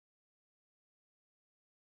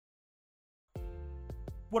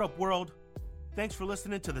What up, world? Thanks for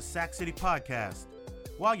listening to the Sac City Podcast.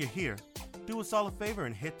 While you're here, do us all a favor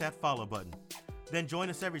and hit that follow button. Then join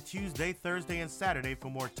us every Tuesday, Thursday, and Saturday for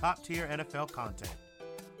more top-tier NFL content.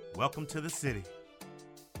 Welcome to the city.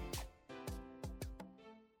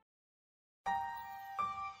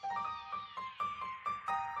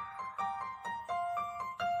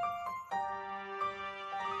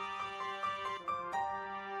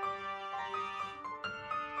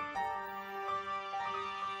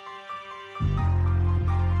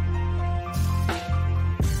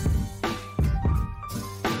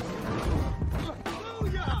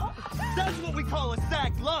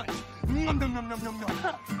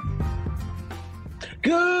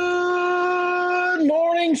 Good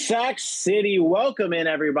morning, Sac City. Welcome in,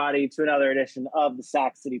 everybody, to another edition of the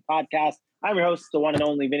Sac City Podcast. I'm your host, the one and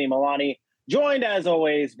only Vinny Milani, joined, as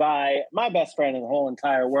always, by my best friend in the whole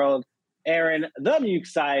entire world, Aaron, the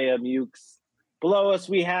Mukesiah Mukes. Below us,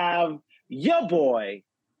 we have your boy,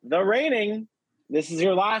 the reigning. This is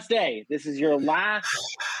your last day. This is your last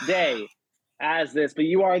day as this, but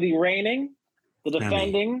you are the reigning, the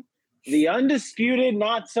defending, the undisputed,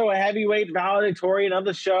 not so heavyweight valedictorian of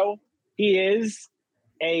the show. He is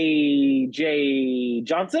A.J.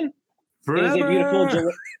 Johnson. Forever. It is a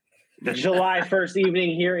beautiful July 1st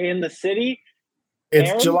evening here in the city. It's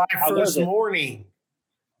Aaron, July 1st morning.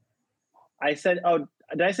 I said,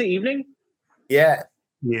 did I say evening? Yeah.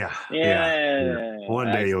 Yeah. One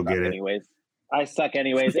day you'll get it. Anyways, I suck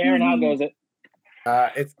anyways. Aaron, how goes it?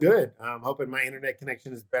 It's good. I'm hoping my internet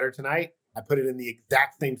connection is better tonight. I put it in the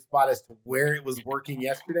exact same spot as to where it was working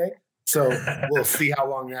yesterday. So we'll see how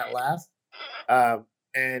long that lasts.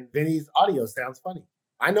 And Vinny's audio sounds funny.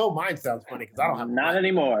 I know mine sounds funny because I don't have Not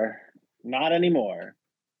anymore.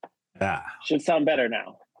 Yeah. Should sound better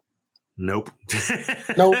now. Nope.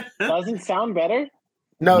 Doesn't sound better?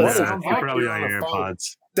 No, it sounds like probably you're on on your the phone.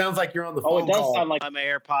 AirPods. Sounds like you're on the phone. Oh, it does call. sound like on my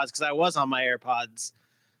AirPods because I was on my AirPods.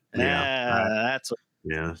 That's what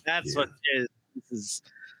it is. This is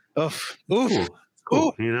Cool.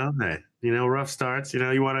 Cool. Rough starts. If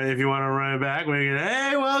you want to run it back, we can.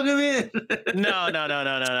 Hey, welcome in. No.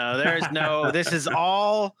 There's no. This is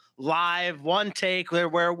all live, one take.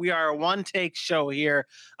 Where we are a one take show here.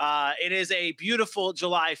 It is a beautiful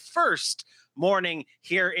July 1st morning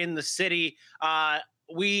here in the city.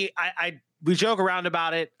 We joke around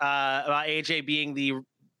about it about AJ being the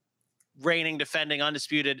reigning, defending,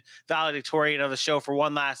 undisputed valedictorian of the show for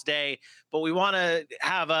one last day, but we want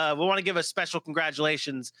to give a special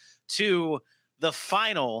congratulations to the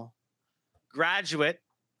final graduate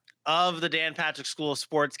of the Dan Patrick School of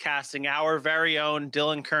Sportscasting. Our very own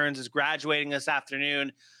Dylan Kearns is graduating this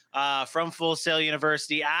afternoon from Full Sail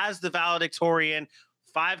University as the valedictorian.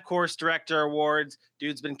 5 course director awards.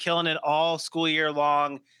 Dude's been killing it all school year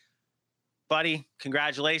long. Buddy,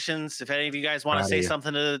 congratulations. If any of you guys want to say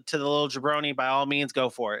something to the little jabroni, by all means, go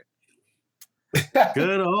for it.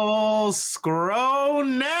 Good old scroll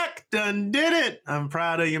neck done did it. I'm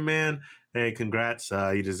proud of you, man. Hey, congrats.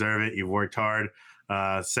 You deserve it. You've worked hard.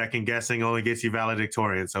 Second guessing only gets you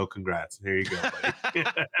valedictorian, so congrats. Here you go, buddy.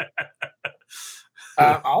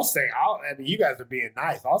 You guys are being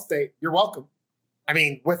nice. I'll say you're welcome. I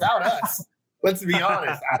mean, without us, let's be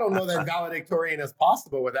honest. I don't know that valedictorian is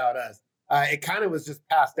possible without us. It kind of was just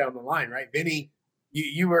passed down the line, right? Vinny,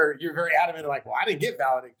 you're very adamant, like, well, I didn't get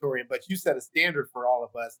valedictorian, but you set a standard for all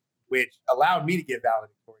of us, which allowed me to get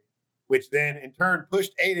valedictorian, which then in turn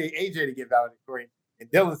pushed AJ to get valedictorian. And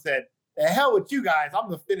Dylan said, the hell with you guys. I'm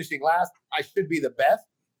the finishing last. I should be the best.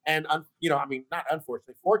 And, not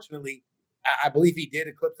unfortunately, fortunately, I believe he did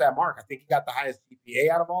eclipse that mark. I think he got the highest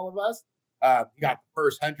GPA out of all of us. He got the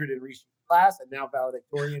first 100 in recent class and now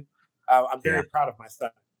valedictorian. I'm very proud of my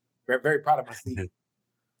son. Very proud of my seed.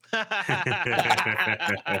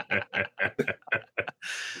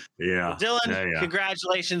 Yeah. Dylan,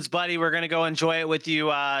 congratulations, buddy. We're going to go enjoy it with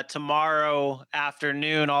you tomorrow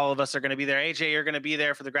afternoon. All of us are going to be there. AJ, you're going to be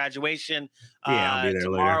there for the graduation. I'll be there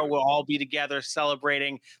tomorrow. later. We'll all be together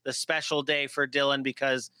celebrating the special day for Dylan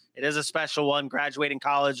because it is a special one. Graduating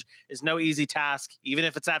college is no easy task, even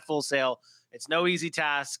if it's at Full Sail. It's no easy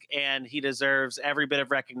task, and he deserves every bit of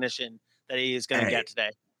recognition that he is going to get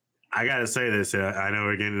today. I gotta say this. I know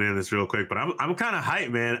we're getting into this real quick, but I'm kind of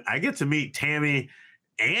hyped, man. I get to meet Tammy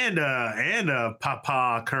and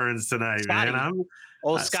Papa Kearns tonight, Scotty. man.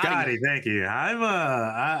 Scotty, thank you.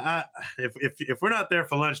 If we're not there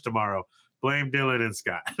for lunch tomorrow, blame Dylan and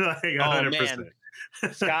Scott. Like 100%. Man.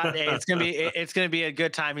 Scott, it's gonna be a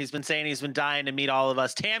good time. He's been saying he's been dying to meet all of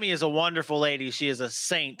us. Tammy is a wonderful lady. She is a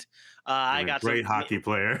saint. I got great hockey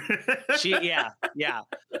player. Yeah.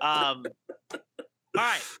 All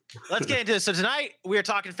right, let's get into this. So tonight we are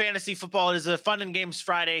talking fantasy football. It is a Fun and Games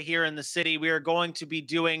Friday here in the city. We are going to be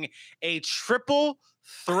doing a triple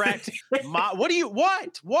threat. What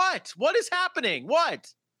is happening? What?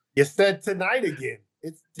 You said tonight again.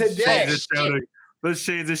 It's today. Let's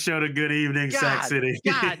change the show to Good Evening, Sac City.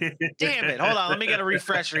 God damn it. Hold on. Let me get a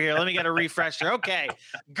refresher here. Okay.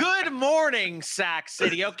 Good morning, Sac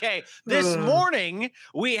City. Okay. This morning,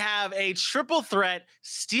 we have a triple threat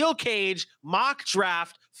steel cage mock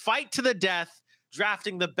draft fight to the death,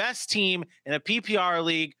 drafting the best team in a PPR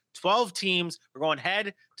league, 12 teams. We're going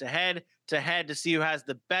head to head to head to see who has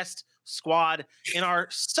the best squad in our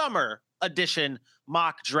summer edition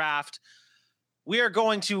mock draft. We're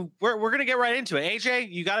going to get right into it.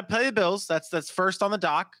 AJ, you got to pay the bills. That's first on the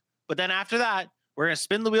dock. But then after that, we're going to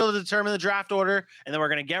spin the wheel to determine the draft order, and then we're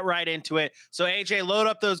going to get right into it. So AJ, load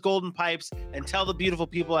up those golden pipes and tell the beautiful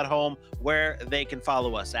people at home where they can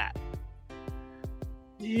follow us at.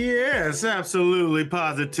 Yes, absolutely,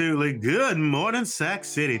 positively. Good morning, Sac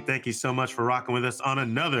City. Thank you so much for rocking with us on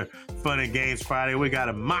another Fun and Games Friday. We got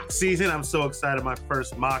a mock season. I'm so excited. My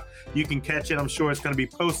first mock. You can catch it. I'm sure it's going to be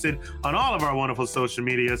posted on all of our wonderful social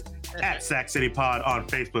medias at Sac City Pod on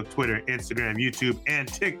Facebook, Twitter, Instagram, YouTube, and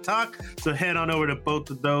TikTok. So head on over to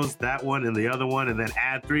both of those, that one and the other one, and then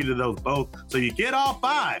add 3 to those both so you get all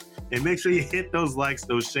 5. And make sure you hit those likes,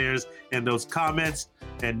 those shares, and those comments.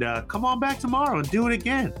 And come on back tomorrow and do it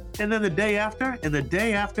again. And then the day after, and the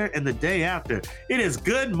day after, and the day after. It is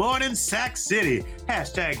Good Morning Sac City.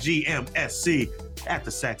 Hashtag GMSC at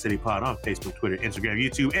the Sac City Pod on Facebook, Twitter, Instagram,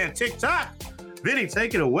 YouTube, and TikTok. Vinny,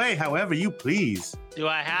 take it away however you please. Do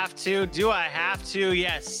I have to?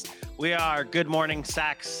 Yes. We are Good Morning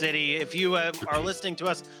Sac City. If you are listening to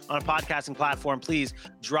us on a podcasting platform, please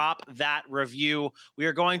drop that review. We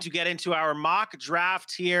are going to get into our mock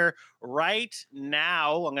draft here right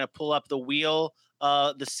now. I'm going to pull up the wheel,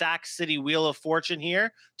 the Sac City Wheel of Fortune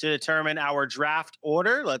here to determine our draft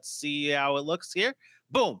order. Let's see how it looks here.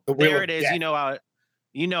 Boom. There it is. You know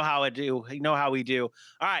how we do.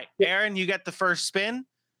 All right, Aaron, you get the first spin.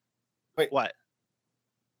 Wait. What?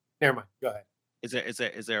 Never mind. Go ahead.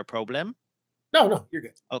 Is there a problem? No, you're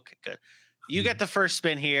good. Okay, good. You get the first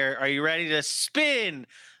spin here. Are you ready to spin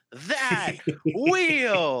that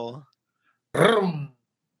wheel? Doesn't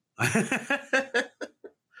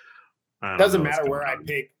matter where I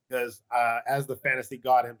pick because as the fantasy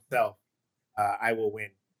god himself, I will win.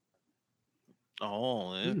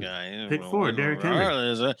 Oh, this guy. Pick 4, Derrick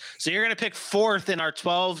Henry. So you're going to pick 4th in our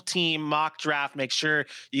 12-team mock draft. Make sure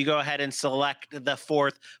you go ahead and select the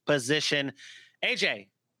 4th position. AJ,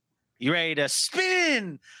 you ready to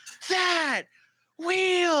spin that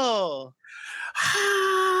wheel?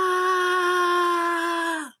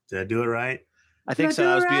 Did I do it right? I think so.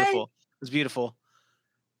 That was beautiful. It was beautiful.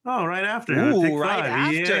 Oh, right after. Ooh, right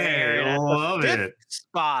after. Yeah, love it.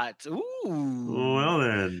 Spot. Ooh. Well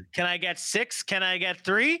then. Can I get 6? Can I get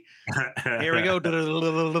 3? Here we go. This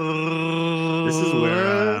is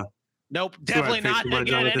where. Nope, definitely not going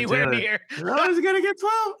to get anywhere near. Oh, he's going to get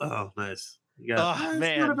 12. Oh, nice.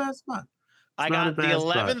 Man. Not a bad spot. I got the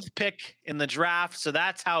 11th pick in the draft, so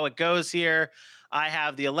that's how it goes here. I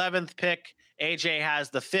have the 11th pick. AJ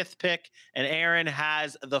has the 5th pick, and Aaron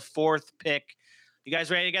has the 4th pick. You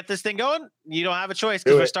guys ready to get this thing going? You don't have a choice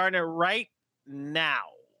because we're starting it right now.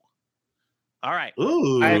 All right.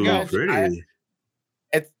 Ooh, pretty.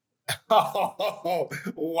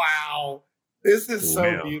 Wow. This is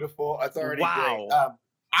so beautiful. It's already great.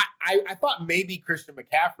 I thought maybe Christian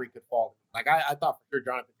McCaffrey could fall. Like I thought for sure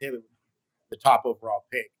Jonathan Taylor was the top overall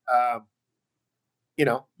pick. We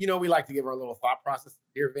like to give our little thought process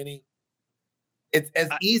here, Vinny. It's as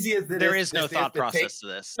easy as it is. There is no thought process to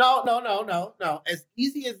this. No. As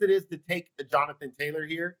easy as it is to take the Jonathan Taylor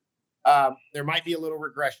here, there might be a little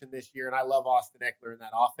regression this year, and I love Austin Eckler in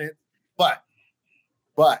that offense. But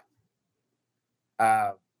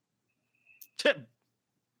I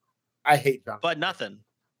hate Jonathan. But nothing.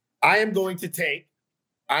 I am going to take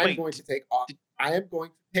Austin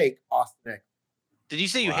Eckler. Did you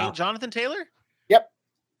say you hate Jonathan Taylor? Yep.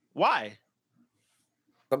 Why?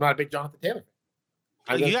 I'm not a big Jonathan Taylor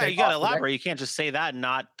fan. You got to elaborate. You can't just say that and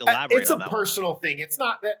not elaborate. It's a personal thing. It's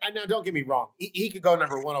not that. Now, don't get me wrong. He could go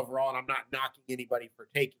number 1 overall, and I'm not knocking anybody for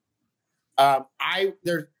taking. I'll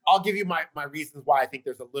give you my reasons why I think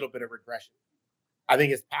there's a little bit of regression. I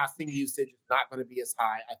think his passing usage is not going to be as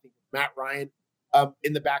high. I think Matt Ryan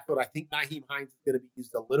in the backfield. I think Nyheim Hines is going to be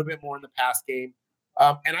used a little bit more in the pass game,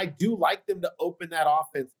 and I do like them to open that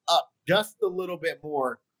offense up just a little bit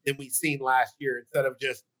more than we've seen last year, instead of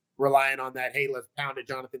just relying on that, hey, let's pound at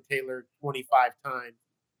Jonathan Taylor 25 times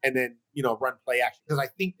and then, run play action. Because I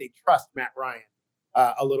think they trust Matt Ryan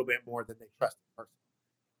a little bit more than they trust him personally.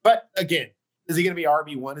 But again, is he going to be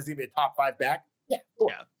RB1? Is he going to be a top 5 back? Yeah, sure.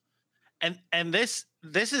 Yeah. And this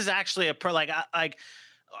is actually we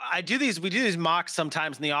do these mocks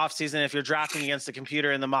sometimes in the offseason. If you're drafting against the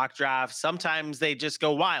computer in the mock draft, sometimes they just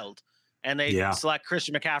go wild and they select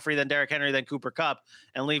Christian McCaffrey, then Derrick Henry, then Cooper Kupp,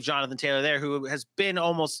 and leave Jonathan Taylor there, who has been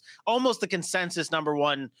almost the consensus number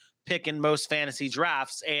 1 pick in most fantasy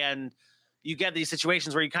drafts. And you get these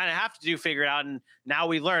situations where you kind of have to figure it out. And now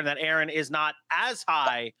we learn that Aaron is not as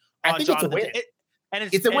high on Jonathan.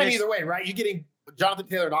 It's a win either way, right? You're getting Jonathan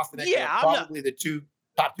Taylor and Austin Eckler, probably the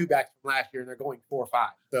top 2 backs from last year, and they're going 4 or 5.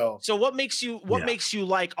 So what makes you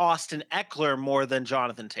like Austin Eckler more than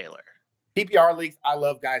Jonathan Taylor? PPR leagues, I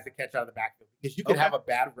love guys that catch out of the backfield because you can have a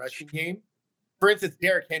bad rushing game. For instance,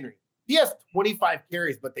 Derrick Henry, he has 25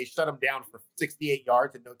 carries, but they shut him down for 68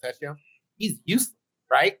 yards and no touchdown. He's useless,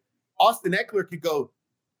 right? Austin Eckler could go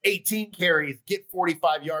 18 carries, get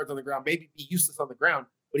 45 yards on the ground, maybe be useless on the ground,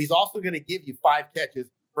 but he's also going to give you 5 catches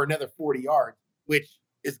for another 40 yards, which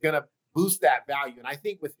is going to boost that value. And I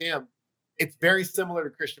think with him, it's very similar to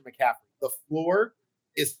Christian McCaffrey. The floor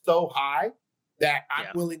is so high that I'm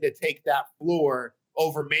willing to take that floor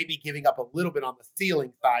over maybe giving up a little bit on the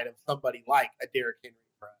ceiling side of somebody like a Derrick Henry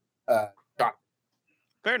or Jonathan.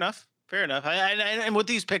 Fair enough. And with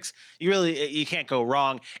these picks, you can't go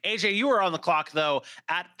wrong. AJ, you were on the clock though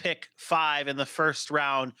at pick 5 in the first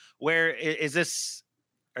round. Where is this?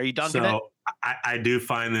 Are you dunking it? I do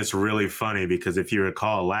find this really funny because if you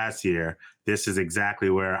recall last year, this is exactly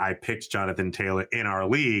where I picked Jonathan Taylor in our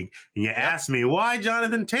league. And you asked me, why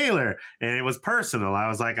Jonathan Taylor? And it was personal. I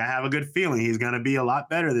was like, I have a good feeling he's going to be a lot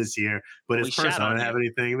better this year, but it's personal. I don't have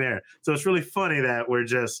anything there. So it's really funny that we're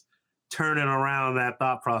just turning around that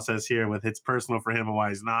thought process here with it's personal for him and why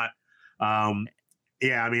he's not.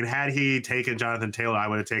 Yeah, I mean, had he taken Jonathan Taylor, I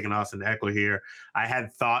would have taken Austin Eckler here. I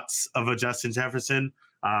had thoughts of a Justin Jefferson,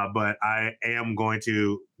 but I am going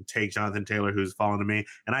to take Jonathan Taylor, who's fallen to me.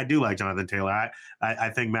 And I do like Jonathan Taylor. I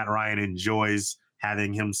think Matt Ryan enjoys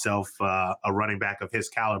having himself a running back of his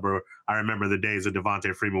caliber. I remember the days of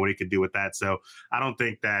Devontae Freeman, what he could do with that. So I don't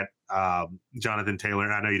think that Jonathan Taylor,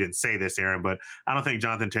 and I know you didn't say this, Aaron, but I don't think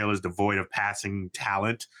Jonathan Taylor is devoid of passing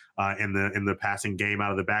talent in the passing game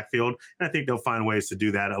out of the backfield. And I think they'll find ways to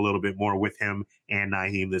do that a little bit more with him and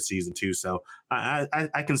Naheem this season too. So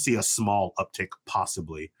I can see a small uptick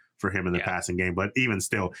possibly for him in the passing game, but even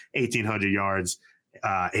still 1,800 yards,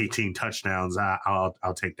 18 touchdowns,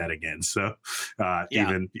 I'll take that again. So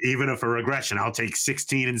even if a regression, I'll take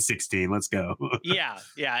 16 and 16. Let's go. yeah.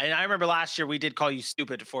 And I remember last year we did call you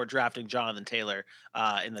stupid for drafting Jonathan Taylor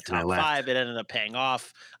in the top 5. It ended up paying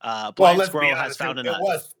off. Blind Squirrel has found it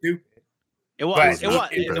was stupid. It was stupid.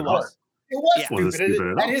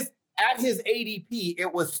 At his ADP,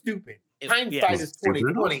 it was stupid. Hindsight is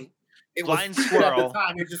 2020. It was stupid at the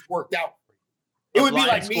time. It just worked out. It would be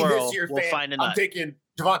like me this year saying, I'm taking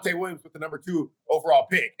Javonte Williams with the number 2 overall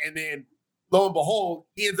pick. And then lo and behold,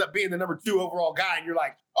 he ends up being the number 2 overall guy. And you're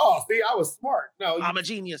like, oh, see, I was smart. No, I'm a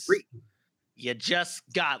genius. You just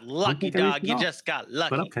got lucky, dog. You just got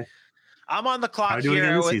lucky. Okay. I'm on the clock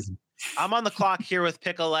here. I'm on the clock here with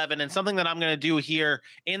pick 11, and something that I'm going to do here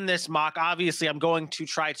in this mock, obviously I'm going to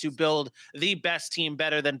try to build the best team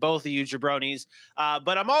better than both of you jabronis,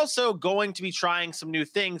 but I'm also going to be trying some new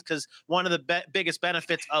things because one of the biggest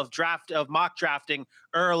benefits of mock drafting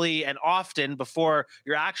early and often before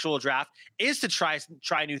your actual draft is to try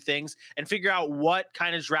new things and figure out what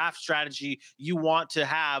kind of draft strategy you want to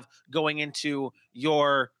have going into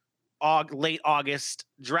your late August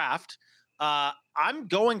draft. I'm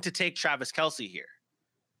going to take Travis Kelce here.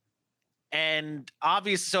 And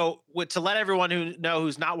obviously, so to let everyone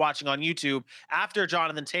who's not watching on YouTube, after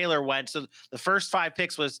Jonathan Taylor went, so the first 5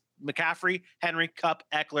 picks was McCaffrey, Henry, Kupp,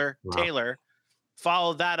 Eckler, Taylor.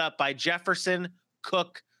 Followed that up by Jefferson,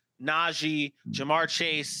 Cook, Najee, Jamar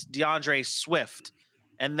Chase, DeAndre Swift.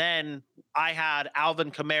 And then I had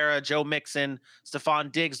Alvin Kamara, Joe Mixon,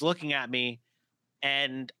 Stephon Diggs looking at me.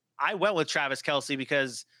 And I went with Travis Kelce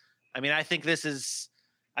because I think this is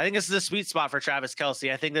a sweet spot for Travis Kelce.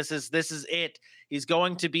 I think this is it. He's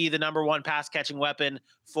going to be the number 1 pass catching weapon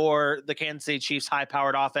for the Kansas City Chiefs high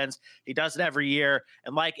powered offense. He does it every year.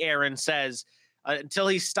 And like Aaron says, until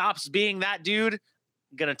he stops being that dude,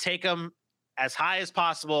 I'm going to take him as high as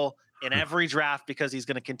possible in every draft because he's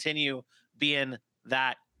going to continue being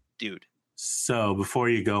that dude. So before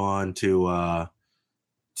you go on to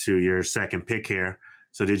your second pick here,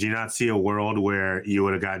 so did you not see a world where you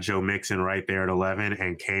would have got Joe Mixon right there at 11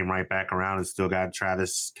 and came right back around and still got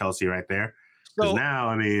Travis Kelce right there? Because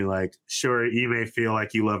now, sure, you may feel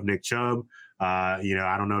like you love Nick Chubb.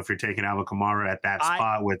 I don't know if you're taking Alvin Kamara at that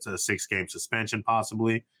spot with a 6-game suspension,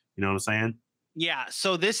 possibly. You know what I'm saying? Yeah.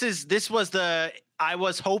 So I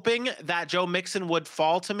was hoping that Joe Mixon would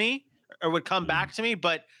fall to me or would come back to me,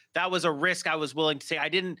 but that was a risk I was willing to take.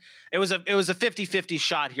 It was a 50-50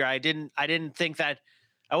 shot here. I didn't think that.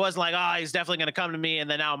 I wasn't like, oh, he's definitely going to come to me. And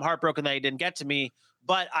then now I'm heartbroken that he didn't get to me.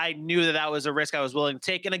 But I knew that was a risk I was willing to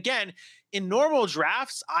take. And again, in normal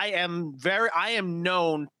drafts, I am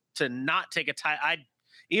known to not take a tight.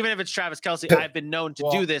 Even if it's Travis Kelce, I've been known to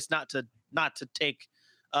do this, not to take.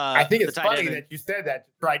 I think it's funny that you said that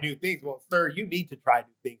to try new things. Well, sir, you need to try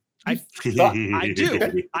new things. I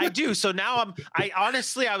do. So now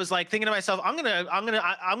I was like thinking to myself, I'm gonna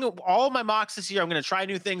all of my mocks this year. I'm gonna try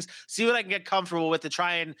new things, see what I can get comfortable with to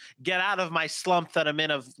try and get out of my slump that I'm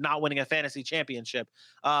in of not winning a fantasy championship.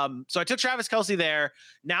 So I took Travis Kelce there.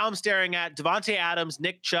 Now I'm staring at Devontae Adams,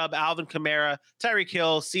 Nick Chubb, Alvin Kamara, Tyreek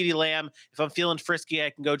Hill, CeeDee Lamb. If I'm feeling frisky,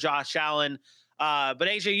 I can go Josh Allen. But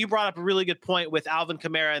AJ, you brought up a really good point with Alvin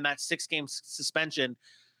Kamara and that 6-game suspension.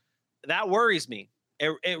 That worries me.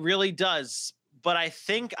 It really does. But I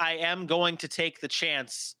think I am going to take the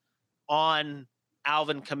chance on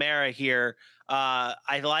Alvin Kamara here. I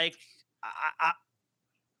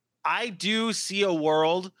do see a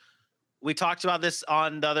world. We talked about this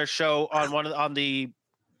on the other show, on the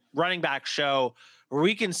running back show, where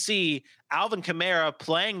we can see Alvin Kamara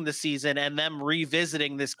playing the season and them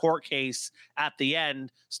revisiting this court case at the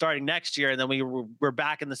end starting next year. And then we're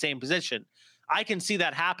back in the same position. I can see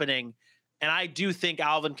that happening. And I do think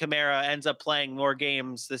Alvin Kamara ends up playing more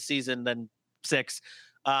games this season than 6.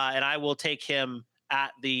 And I will take him at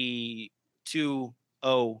the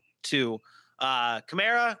 202.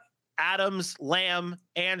 Kamara, Adams, Lamb,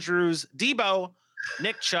 Andrews, Debo,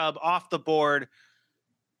 Nick Chubb off the board.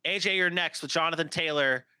 AJ, you're next with Jonathan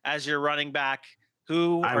Taylor as your running back.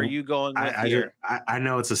 Who are you going with here? I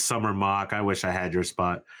know it's a summer mock. I wish I had your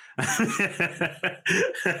spot. I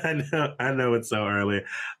know it's so early,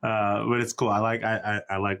 but it's cool. I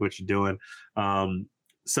like what you're doing.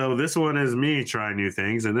 So this one is me trying new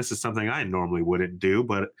things, and this is something I normally wouldn't do,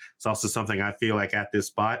 but it's also something I feel like at this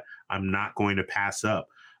spot I'm not going to pass up.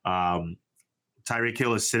 Tyreek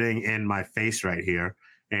Hill is sitting in my face right here,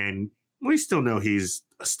 and we still know he's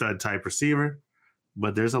a stud type receiver,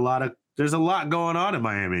 but there's a lot going on in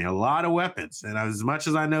Miami, a lot of weapons. And as much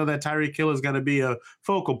as I know that Tyreek Hill is going to be a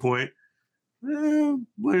focal point,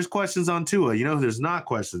 there's questions on Tua. There's not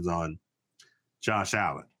questions on Josh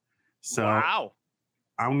Allen. So wow.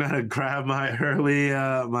 I'm going to grab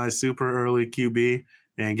my super early QB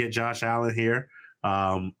and get Josh Allen here.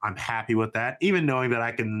 I'm happy with that, even knowing that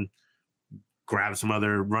I can grab some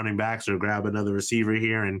other running backs or grab another receiver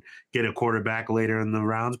here and get a quarterback later in the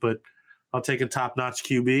rounds. But I'll take a top-notch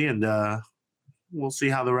QB, and we'll see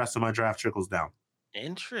how the rest of my draft trickles down.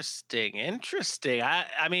 Interesting.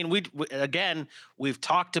 I mean, we've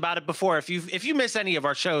talked about it before. If you miss any of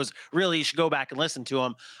our shows, really, you should go back and listen to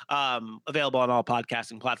them. Available on all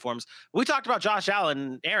podcasting platforms. We talked about Josh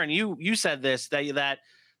Allen. Aaron, you said this, that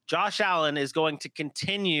Josh Allen is going to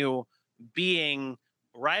continue being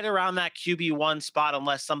right around that QB1 spot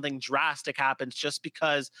unless something drastic happens, just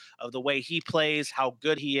because of the way he plays, how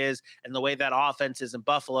good he is, and the way that offense is in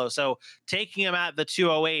Buffalo. So taking him at the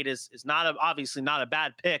 208 is obviously not a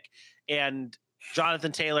bad pick. And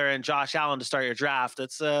Jonathan Taylor and Josh Allen to start your draft.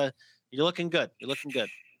 It's you're looking good.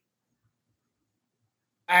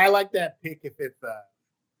 I like that pick if it's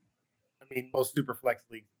most super flex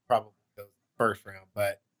leagues probably goes first round,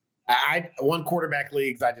 but I one quarterback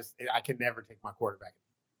leagues, I can never take my quarterback.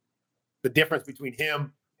 The difference between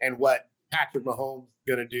him and what Patrick Mahomes is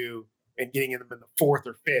going to do and getting him in the 4th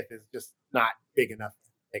or 5th is just not big enough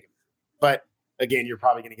to take him. But again, you're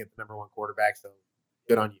probably going to get the number 1 quarterback, so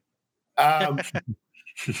good on you.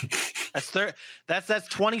 That's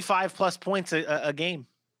 25 plus points a game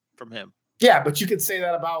from him. Yeah, but you can say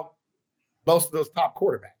that about most of those top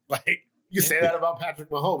quarterbacks. Like you say that about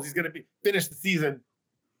Patrick Mahomes. He's going to finish the season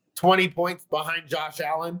 20 points behind Josh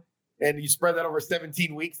Allen, and you spread that over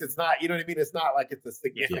 17 weeks. It's not, you know what I mean? It's not like it's a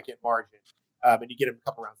significant margin, and you get him a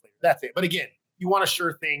couple rounds later. That's it. But again, you want a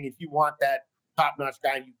sure thing. If you want that top-notch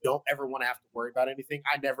guy, and you don't ever want to have to worry about anything.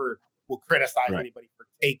 I never will criticize anybody for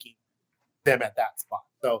taking them at that spot.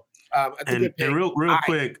 So, and real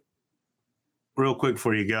quick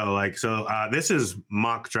before you go, this is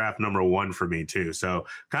mock draft number 1 for me too. So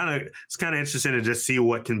it's kind of interesting to just see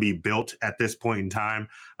what can be built at this point in time.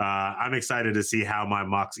 I'm excited to see how my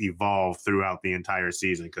mocks evolve throughout the entire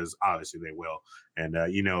season, because obviously they will. And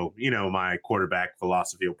my quarterback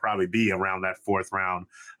philosophy will probably be around that 4th round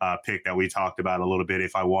pick that we talked about a little bit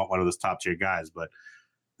if I want one of those top tier guys. But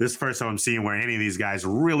this is the first time I'm seeing where any of these guys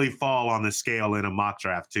really fall on the scale in a mock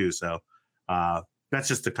draft too. So that's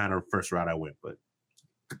just the kind of first route I went. But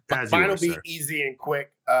mine will be easy and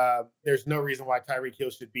quick. There's no reason why Tyreek Hill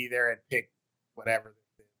should be there and pick whatever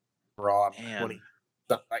raw 20.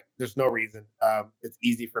 Like, there's no reason. It's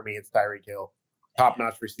easy for me. It's Tyreek Hill,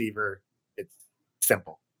 top-notch receiver. It's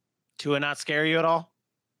simple. Tua not scare you at all?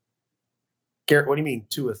 What do you mean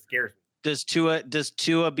Tua scares me? Does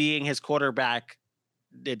Tua being his quarterback,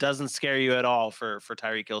 it doesn't scare you at all for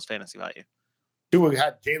Tyreek Hill's fantasy value? Tua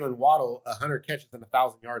had Jalen Waddle 100 catches and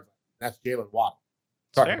 1,000 yards. That's Jalen Waddle.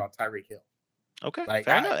 Talking about Tyreek Hill. Okay. Like,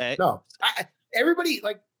 everybody,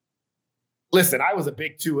 like, listen, I was a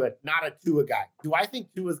big Tua, not a Tua guy. Do I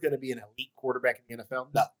think Tua is going to be an elite quarterback in the NFL?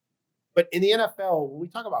 No. But in the NFL, when we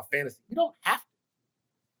talk about fantasy, you don't have to.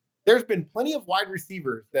 There's been plenty of wide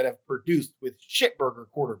receivers that have produced with shitburger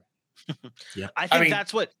quarterbacks. Yeah, I think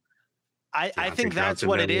that's what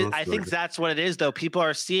it is. I think that's what it is, though. People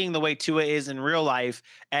are seeing the way Tua is in real life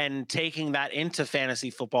and taking that into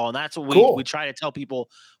fantasy football, and that's what we try to tell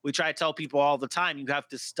people. We try to tell people all the time. You have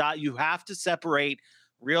to stop. You have to separate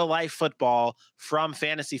real life football from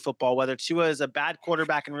fantasy football. Whether Tua is a bad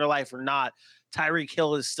quarterback in real life or not, Tyreek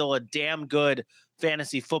Hill is still a damn good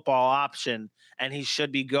fantasy football option, and he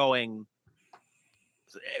should be going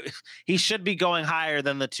higher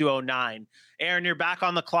than the 209. Aaron, you're back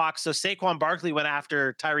on the clock. So Saquon Barkley went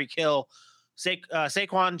after Tyreek Hill.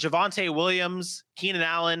 Saquon, Javonte Williams, Keenan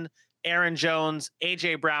Allen, Aaron Jones,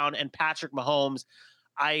 A.J. Brown, and Patrick Mahomes.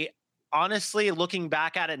 I honestly, looking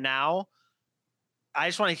back at it now, I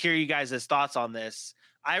just want to hear you guys' thoughts on this.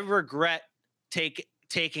 I regret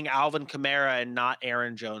taking Alvin Kamara and not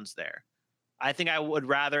Aaron Jones there. I think I would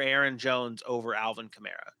rather Aaron Jones over Alvin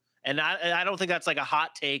Kamara. And I don't think that's like a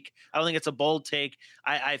hot take. I don't think it's a bold take.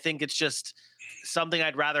 I think it's just something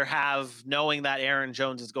I'd rather have, knowing that Aaron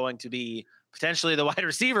Jones is going to be potentially the wide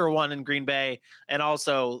receiver one in Green Bay and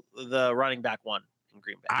also the running back one in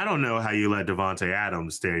Green Bay. I don't know how you let Devontae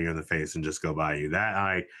Adams stare you in the face and just go by you.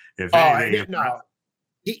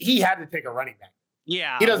 He had to take a running back.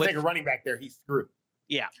 Yeah. He doesn't take a running back there, he's screwed.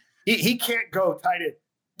 Yeah. He can't go tight end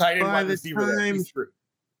wide receiver there. He's screwed.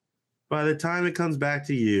 By the time it comes back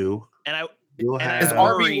to you, his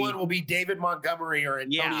RB1 will be David Montgomery or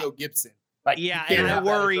Antonio Gibson. Like, and I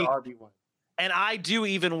worry. RB1. And I do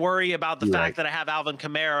even worry about the fact that I have Alvin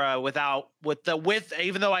Kamara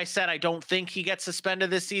even though I said I don't think he gets suspended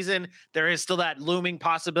this season, there is still that looming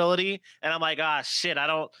possibility. And I'm like, shit,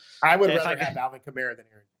 I would rather have Alvin Kamara than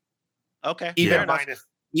Aaron. Okay.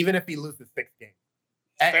 Even if he loses 6 games.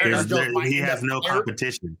 He has no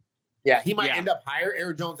competition. Yeah, he might end up higher.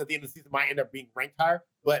 Aaron Jones at the end of the season might end up being ranked higher.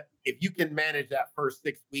 But if you can manage that first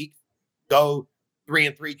 6 weeks, go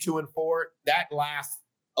 3-3, 2-4, that last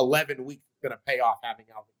 11 weeks is going to pay off having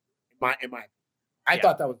Alvin. In my I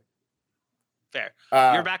thought that was fair.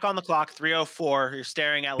 You're back on the clock, 3:04. You're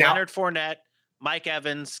staring at Leonard Fournette, Mike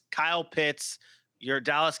Evans, Kyle Pitts, your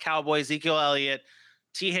Dallas Cowboys, Ezekiel Elliott,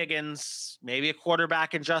 T. Higgins, maybe a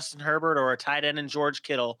quarterback in Justin Herbert or a tight end in George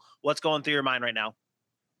Kittle. What's going through your mind right now?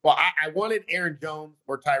 Well, I wanted Aaron Jones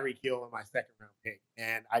or Tyreek Hill in my second round pick,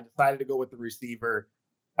 and I decided to go with the receiver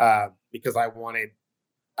because I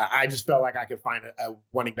just felt like I could find a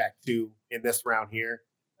running back 2 in this round here.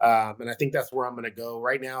 And I think that's where I'm going to go.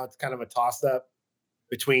 Right now, it's kind of a toss-up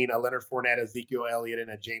between a Leonard Fournette, Ezekiel Elliott, and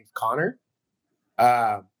a James Conner.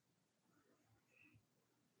 I'm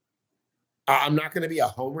not going to be a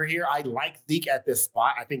homer here. I like Zeke at this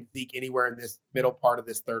spot. I think Zeke anywhere in this middle part of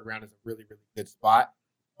this third round is a really, really good spot.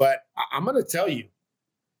 But I'm going to tell you,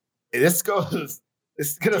 this is going to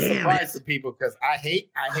surprise some people because I hated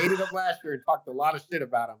him last year and talked a lot of shit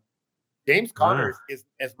about him. James Conner is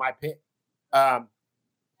my pick.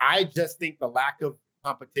 I just think the lack of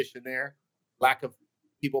competition there, lack of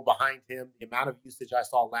people behind him, the amount of usage I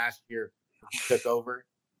saw last year when he took over,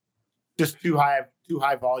 just too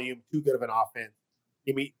high volume, too good of an offense.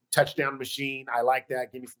 Give me touchdown machine. I like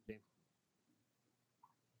that. Give me some James.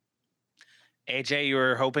 AJ, you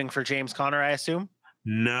were hoping for James Conner, I assume?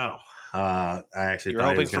 No. I actually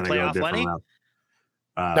thought he was going to go different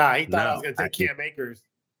route. He thought I was going to take Cam Akers.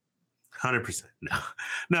 100%.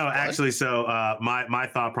 No, actually. So my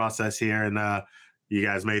thought process here, and you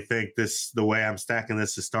guys may think the way I'm stacking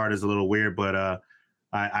this to start is a little weird, but I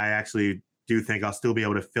actually do think I'll still be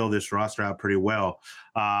able to fill this roster out pretty well.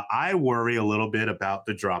 I worry a little bit about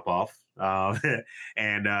the drop off,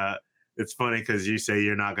 and it's funny because you say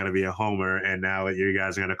you're not going to be a homer, and now you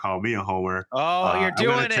guys are going to call me a homer. Oh, you're doing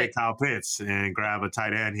it. I'm going to take Kyle Pitts and grab a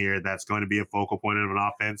tight end here that's going to be a focal point of an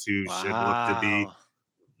offense who should look to be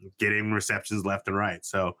getting receptions left and right.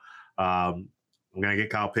 So I'm gonna get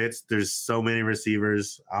Kyle Pitts. There's so many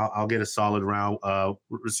receivers. I'll get a solid round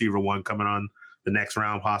receiver one coming on the next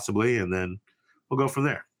round possibly, and then we'll go from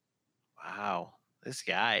there. Wow, this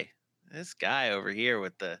guy over here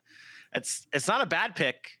with the, it's not a bad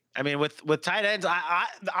pick. I mean, with tight ends,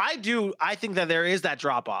 I think that there is that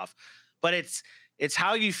drop off, but it's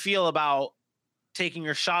how you feel about taking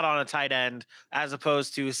your shot on a tight end as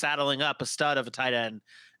opposed to saddling up a stud of a tight end.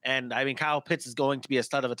 And I mean, Kyle Pitts is going to be a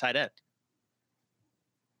stud of a tight end.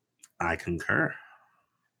 I concur.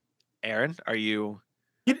 Aaron, are you?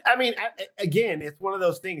 I mean, again, it's one of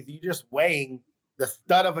those things. You just weighing the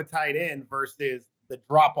stud of a tight end versus the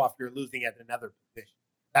drop off you're losing at another position.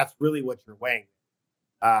 That's really what you're weighing.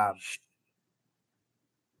 I'm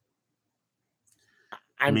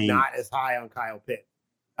not as high on Kyle Pitts.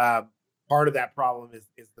 Part of that problem is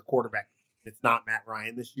the quarterback. It's not Matt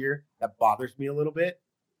Ryan this year. That bothers me a little bit.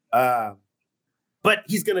 But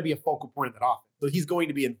he's going to be a focal point of that offense. So he's going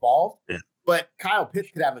to be involved. Yeah. But Kyle Pitts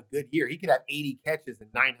could have a good year. He could have 80 catches and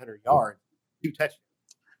 900 yards, 2 touchdowns.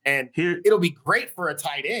 And it'll be great for a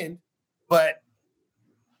tight end, but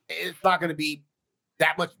it's not going to be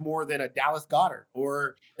that much more than a Dallas Goedert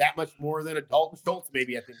or that much more than a Dalton Schultz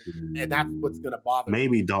maybe at the end. And that's what's going to bother me.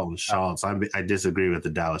 Maybe Dalton Schultz. I disagree with the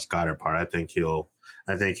Dallas Goedert part. I think he'll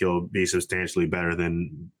be substantially better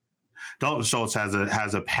than Dalton Schultz has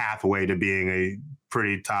a pathway to being a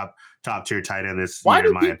pretty top tier tight end this year,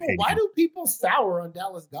 in my opinion. Why do people sour on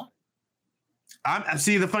Dallas Goedert?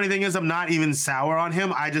 See, the funny thing is, I'm not even sour on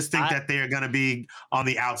him. I just think that they are going to be on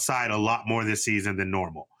the outside a lot more this season than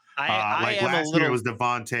normal. Last year it was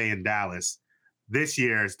Devontae and Dallas. This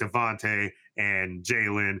year it's Devontae and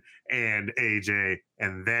Jalen and AJ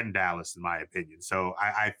and then Dallas, in my opinion. So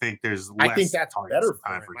I think there's less. I think that's better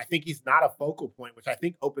for him. I think he's not a focal point, which I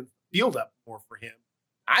think opens the field up more for him.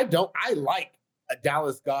 I like a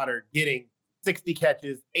Dallas Goedert getting 60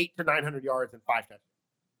 catches, 800 to 900 yards, and 5 touchdowns.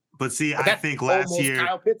 But see, I think last year,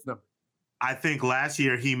 Kyle Pitts number. I think last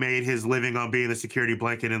year he made his living on being the security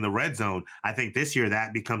blanket in the red zone. I think this year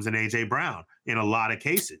that becomes an AJ Brown in a lot of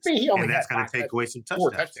cases, and that's going to take away some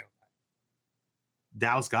touchdowns.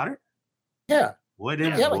 Dallas Goedert? Yeah. Boy,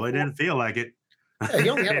 didn't feel like it.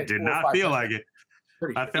 Yeah, it did not feel like it.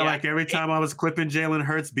 I felt like every time I was clipping Jalen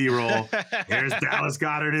Hurts B-roll, there's Dallas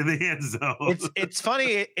Goedert in the end zone. It's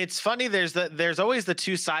funny. It's funny. There's always the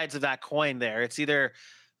two sides of that coin there. It's either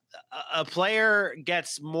a player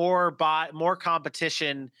gets more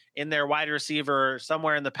competition in their wide receiver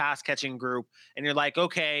somewhere in the pass catching group, and you're like,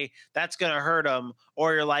 okay, that's going to hurt them.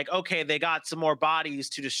 Or you're like, okay, they got some more bodies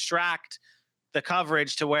to distract the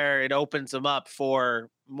coverage to where it opens them up for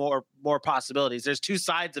more possibilities. There's two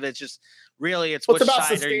sides of it. It's just really, it's which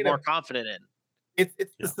side are you more confident in?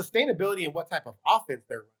 It's the sustainability and what type of offense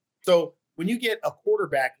they're running. So when you get a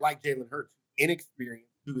quarterback like Jalen Hurts,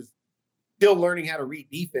 inexperienced, who is still learning how to read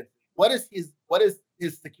defense, what is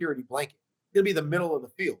his security blanket? It'll be the middle of the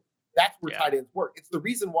field. That's where tight ends work. It's the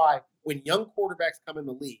reason why when young quarterbacks come in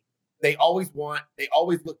the league, they always look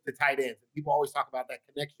to tight ends. And people always talk about that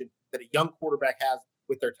connection that a young quarterback has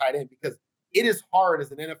with their tight end, because it is hard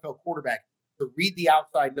as an NFL quarterback to read the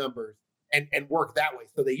outside numbers and work that way.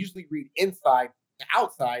 So they usually read inside to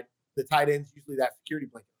outside. The tight ends usually that security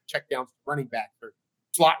blanket, check downs to running backs or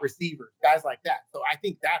slot receivers, guys like that. So I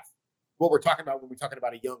think that's what we're talking about when we're talking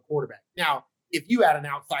about a young quarterback. Now, if you add an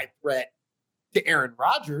outside threat to Aaron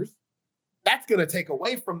Rodgers, that's going to take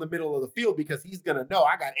away from the middle of the field, because he's going to know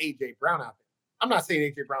I got A.J. Brown out there. I'm not saying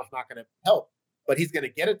A.J. Brown's not going to help, but he's going to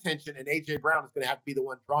get attention, and A.J. Brown is going to have to be the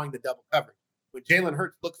one drawing the double coverage. When Jalen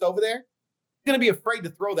Hurts looks over there, he's going to be afraid to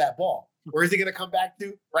throw that ball. Or is he going to come back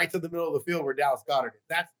to right to the middle of the field where Dallas Goedert is?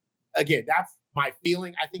 That's my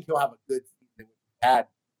feeling. I think he'll have a good season. He had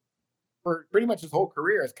for pretty much his whole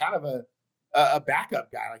career as kind of a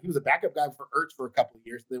backup guy. Like, he was a backup guy for Ertz for a couple of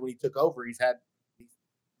years. And then when he took over, he's had.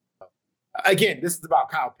 Again, this is about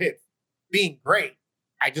Kyle Pitts being great.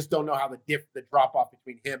 I just don't know how the drop off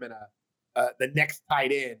between him and the next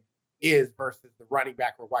tight end is versus the running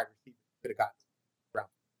back or wide receiver could have gotten around.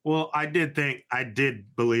 Well, I did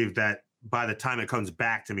believe that by the time it comes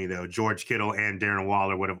back to me, though, George Kittle and Darren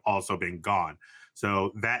Waller would have also been gone.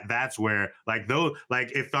 So that's where,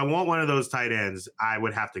 if I want one of those tight ends, I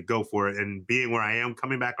would have to go for it. And being where I am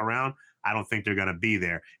coming back around, I don't think they're going to be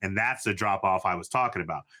there. And that's the drop off I was talking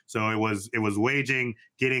about. So it was waging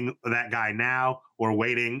getting that guy now, or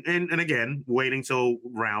waiting and again, waiting till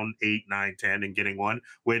round 8, 9, 10 and getting one,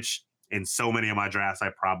 which in so many of my drafts,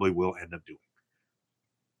 I probably will end up doing.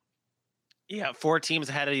 Yeah, 4 teams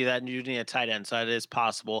ahead of you that you need a tight end, so it is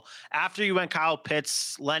possible. After you went Kyle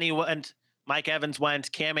Pitts, Lenny went Mike Evans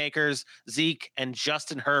went, Cam Akers, Zeke, and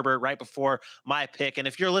Justin Herbert right before my pick. And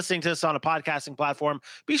if you're listening to this on a podcasting platform,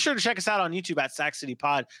 be sure to check us out on YouTube at Sack City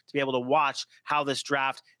Pod to be able to watch how this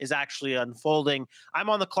draft is actually unfolding. I'm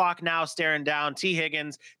on the clock now, staring down T.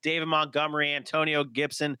 Higgins, David Montgomery, Antonio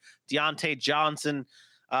Gibson, Deontay Johnson,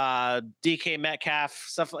 DK Metcalf,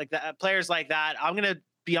 stuff like that, players like that. I'm going to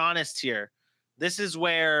be honest here. This is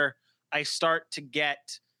where I start to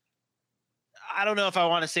get, I don't know if I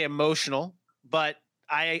want to say emotional, but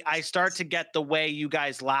I start to get the way you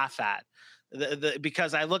guys laugh at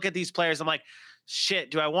because I look at these players. I'm like, shit,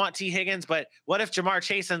 do I want T. Higgins? But what if Jamar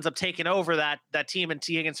Chase ends up taking over that team and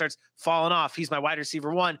T. Higgins starts falling off? He's my wide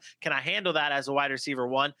receiver 1. Can I handle that as a wide receiver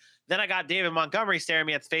 1? Then I got David Montgomery staring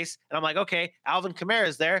me at the face, and I'm like, okay, Alvin Kamara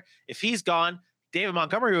is there. If he's gone, David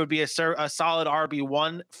Montgomery would be a solid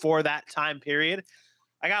RB1 for that time period.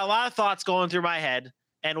 I got a lot of thoughts going through my head.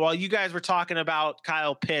 And while you guys were talking about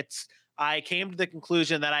Kyle Pitts, I came to the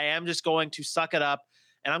conclusion that I am just going to suck it up,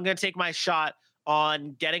 and I'm going to take my shot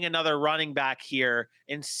on getting another running back here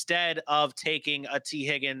instead of taking a T.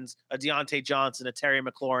 Higgins, a Deontay Johnson, a Terry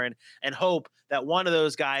McLaurin, and hope that one of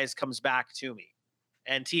those guys comes back to me.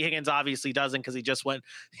 And T. Higgins obviously doesn't because he just went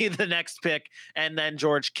the next pick, and then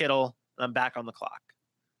George Kittle. I'm back on the clock.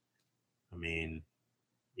 I mean,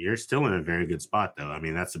 you're still in a very good spot, though. I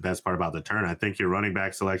mean, that's the best part about the turn. I think your running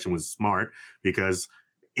back selection was smart because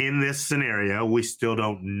in this scenario, we still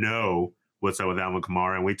don't know what's up with Alvin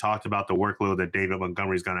Kamara. And we talked about the workload that David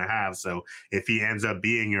Montgomery is going to have. So if he ends up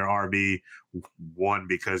being your RB1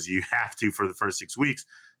 because you have to for the first 6 weeks,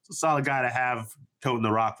 it's a solid guy to have toting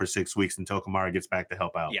the rock for 6 weeks until Kamara gets back to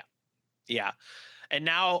help out. Yeah. Yeah. And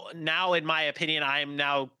now, in my opinion, I'm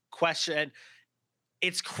now questioning.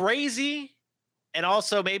 It's crazy. And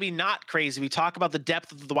also maybe not crazy. We talk about the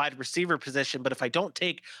depth of the wide receiver position, but if I don't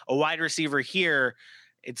take a wide receiver here,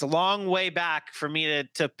 it's a long way back for me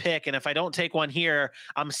to pick. And if I don't take one here,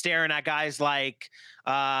 I'm staring at guys like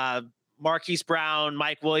Marquise Brown,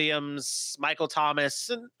 Mike Williams, Michael Thomas,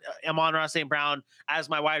 and Amon-Ra St. Brown as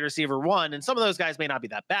my wide receiver 1. And some of those guys may not be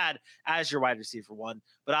that bad as your wide receiver 1,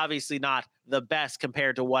 but obviously not the best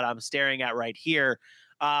compared to what I'm staring at right here.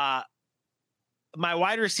 My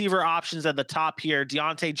wide receiver options at the top here,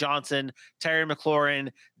 Deontay Johnson, Terry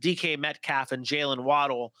McLaurin, DK Metcalf, and Jalen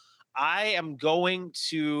Waddle. I am going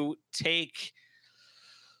to take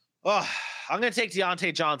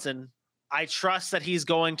Deontay Johnson. I trust that he's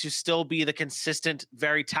going to still be the consistent,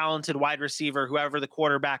 very talented wide receiver, whoever the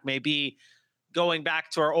quarterback may be. Going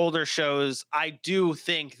back to our older shows, I do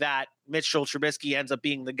think that Mitchell Trubisky ends up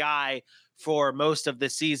being the guy for most of the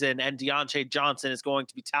season, and Deontay Johnson is going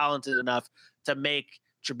to be talented enough to make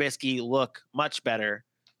Trubisky look much better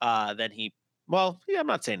than he. Well, yeah, I'm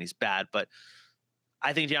not saying he's bad, but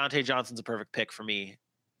I think Deontay Johnson's a perfect pick for me.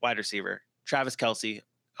 Wide receiver, Travis Kelce,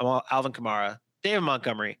 Alvin Kamara, David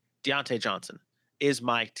Montgomery, Deontay Johnson is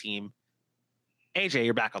my team. AJ,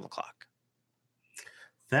 you're back on the clock.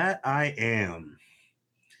 That I am.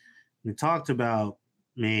 We talked about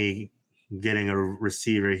me getting a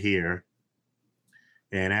receiver here.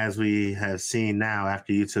 And as we have seen now,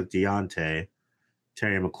 after you took Deontay,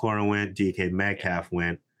 Terry McLaurin went, DK Metcalf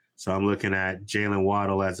went. So I'm looking at Jalen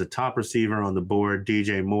Waddle as the top receiver on the board.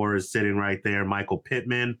 DJ Moore is sitting right there. Michael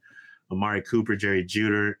Pittman, Amari Cooper, Jerry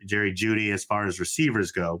Jeudy as far as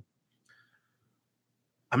receivers go.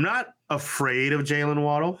 I'm not afraid of Jalen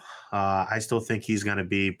Waddle. I still think he's going to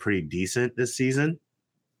be pretty decent this season.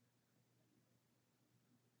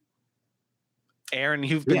 Aaron,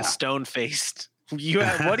 you've been stone-faced. What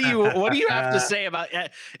do you have to say about?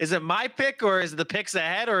 Is it my pick or is it the picks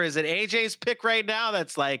ahead or is it AJ's pick right now?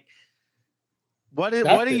 That's like, what do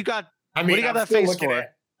you got? I mean, what do you got that face for?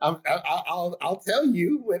 I'll tell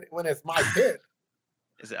you when it's my pick.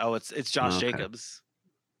 Is it? Oh, it's Josh Jacobs.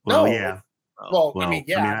 Well, no, yeah. Well, I mean,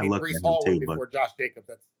 Breece Hall too, before Josh Jacobs.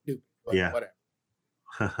 That's stupid. But yeah.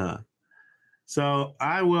 Whatever. So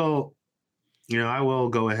I will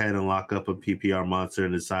go ahead and lock up a PPR monster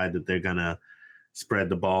and decide that they're gonna spread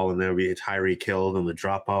the ball and there'll be Tyreek Hill and the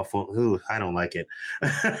drop off. Ooh, I don't like it.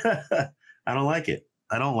 I don't like it.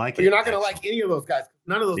 You're not going to like any of those guys.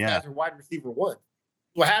 None of those guys are wide receiver 1.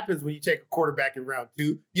 What happens when you take a quarterback in round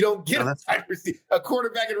 2? You don't get a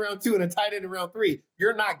quarterback in round 2 and a tight end in round 3.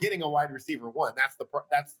 You're not getting a wide receiver 1. That's the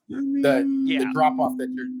drop off that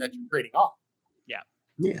you're trading off. Yeah.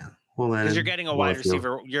 Yeah. Well, because you're getting a wide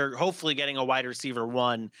receiver. You're hopefully getting a wide receiver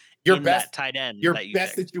 1. Your best tight end. Your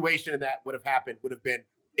best situation in that would have been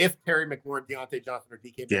if Terry McLaurin, Deontay Johnson, or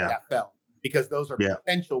DK Metcalf fell, because those are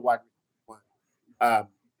potential wide receiver 1.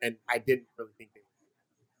 And I didn't really think they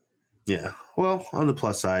would. Yeah. Well, on the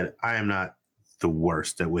plus side, I am not the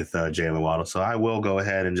worst with Jalen Waddle. So I will go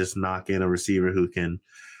ahead and just knock in a receiver who can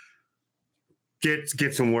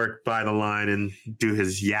get some work by the line and do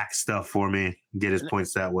his yak stuff for me, get his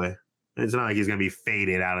points that way. It's not like he's going to be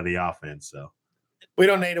faded out of the offense. So we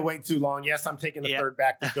don't need to wait too long. Yes, I'm taking the third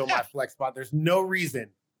back to fill my flex spot. There's no reason,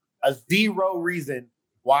 a zero reason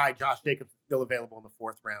why Josh Jacobs is still available in the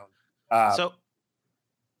fourth round. So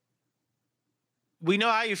we know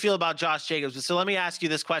how you feel about Josh Jacobs, but so let me ask you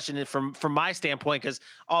this question from my standpoint, because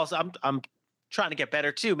also I'm trying to get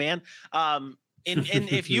better too, man. And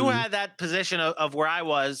if you had that position of where I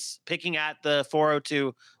was picking at the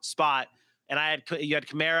 402 spot, and you had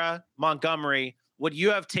Kamara, Montgomery, would you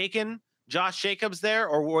have taken Josh Jacobs there,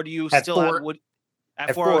 or would you still have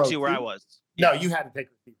at 402 where I was? No, you had to take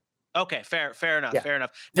receiver. Okay, fair enough. Yeah. Fair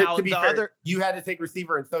enough. Now to be fair, you had to take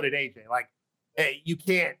receiver, and so did AJ. Like, hey, you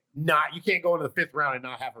can't go into the fifth round and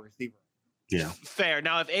not have a receiver. Yeah, fair.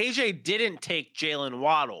 Now, if AJ didn't take Jalen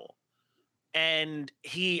Waddle, and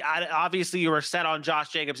obviously you were set on Josh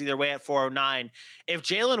Jacobs either way at 409. If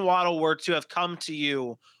Jalen Waddle were to have come to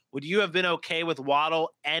you, would you have been okay with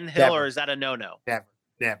Waddle and Hill, or is that a no-no? Never.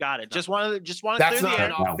 Got it. Just wanted to That's clear the air.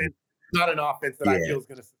 Not an offense that I feel is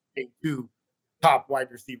going to sustain two top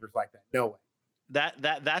wide receivers like that. No way.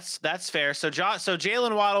 That's fair. So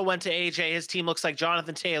Jalen Waddle went to AJ. His team looks like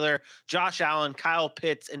Jonathan Taylor, Josh Allen, Kyle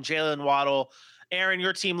Pitts, and Jalen Waddle. Aaron,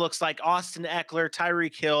 your team looks like Austin Eckler,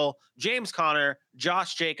 Tyreek Hill, James Conner,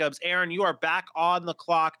 Josh Jacobs. Aaron, you are back on the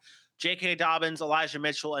clock. J.K. Dobbins, Elijah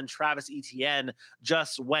Mitchell, and Travis Etienne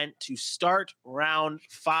just went to start round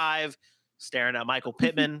 5, staring at Michael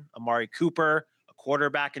Pittman, Amari Cooper, a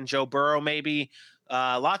quarterback, and Joe Burrow maybe.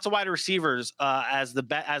 Lots of wide receivers as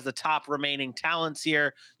the top remaining talents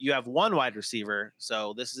here. You have one wide receiver,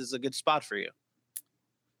 so this is a good spot for you.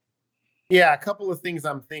 Yeah, a couple of things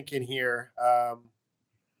I'm thinking here.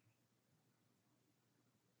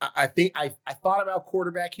 I think I thought about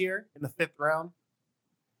quarterback here in the 5th round.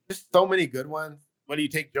 Just so many good ones. Whether you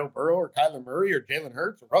take Joe Burrow or Kyler Murray or Jalen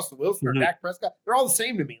Hurts or Russell Wilson or Dak Prescott, they're all the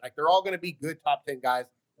same to me. Like, they're all going to be good top 10 guys.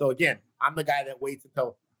 So again, I'm the guy that waits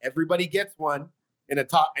until everybody gets one in a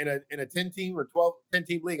 10 team or 10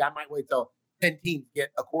 team league. I might wait till 10 teams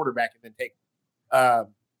get a quarterback and then take one.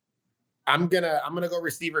 I'm gonna go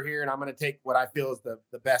receiver here, and I'm gonna take what I feel is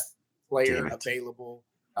the best player available.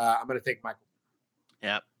 I'm gonna take Michael.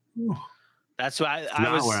 Yep. That's why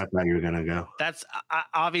where I thought you were gonna go. That's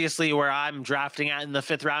obviously where I'm drafting at in the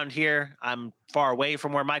 5th round here. I'm far away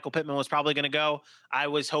from where Michael Pittman was probably going to go. I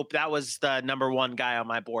was hope that was the number 1 guy on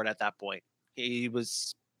my board at that point. He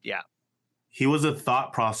was a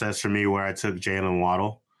thought process for me where I took Jalen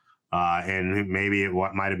Waddle, and maybe it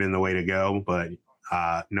might have been the way to go, but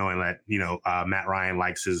knowing that Matt Ryan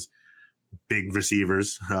likes his big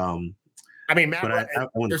receivers. Matt Ryan,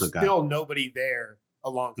 there's still nobody there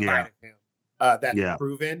alongside of him. That's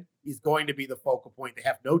proven. He's going to be the focal point. They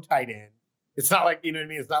have no tight end. It's not like, you know what I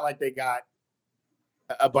mean? It's not like they got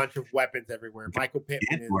a bunch of weapons everywhere. Michael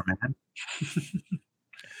Pittman is.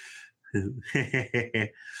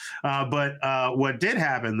 But what did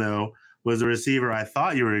happen, though, was the receiver I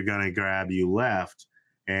thought you were going to grab, you left.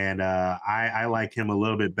 And I like him a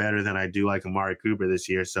little bit better than I do like Amari Cooper this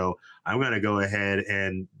year. So I'm going to go ahead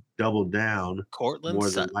and double down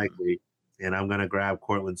more than likely. And I'm going to grab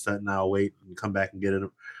Cortland Sutton. I'll wait and come back and get it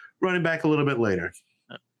running back a little bit later.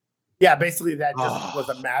 Yeah, basically that just was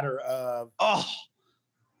a matter of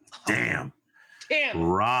damn,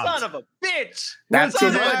 son of a bitch. That's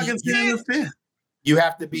you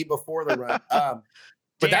have to be before the run.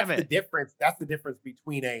 But that's the difference. That's the difference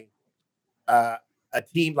between a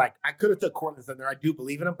team like I could have took Cortland Sutton there. I do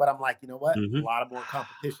believe in him, but I'm like, you know what? A lot of more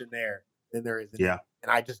competition there than there is in him.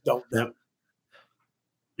 And I just don't know.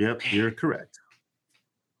 Yep, you're correct.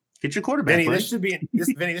 Get your quarterback. Vinny, this should be an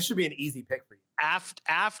easy pick for you.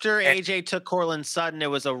 After AJ took Cortland Sutton, it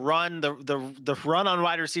was a run. The run on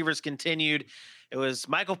wide receivers continued. It was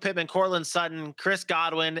Michael Pittman, Cortland Sutton, Chris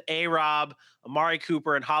Godwin, A-Rob, Amari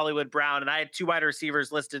Cooper, and Hollywood Brown. And I had 2 wide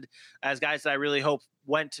receivers listed as guys that I really hope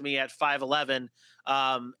went to me at 5'11".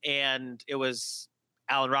 And it was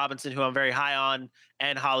Allen Robinson, who I'm very high on,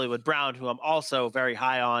 and Hollywood Brown, who I'm also very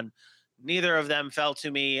high on. Neither of them fell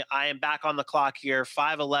to me. I am back on the clock here,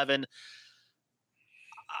 5'11".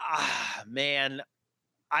 Man,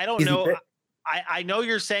 I don't know. I know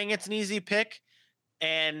you're saying it's an easy pick,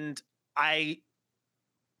 and I'm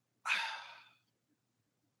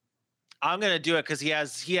going to do it because he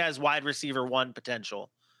has wide receiver 1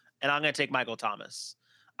 potential, and I'm going to take Michael Thomas.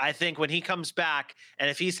 I think when he comes back, and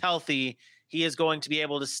if he's healthy, he is going to be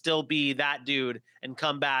able to still be that dude and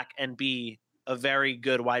come back and be a very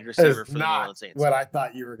good wide receiver for the New Orleans Saints. What I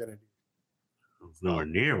thought you were going to do. It's nowhere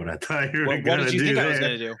near what I thought you were What going did to you do think there. I was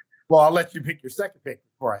going to do? Well, I'll let you pick your second pick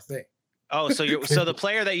before I say it. Oh, so the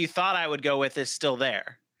player that you thought I would go with is still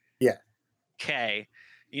there. Yeah. Okay.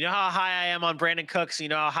 You know how high I am on Brandon Cooks. You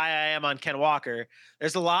know how high I am on Ken Walker.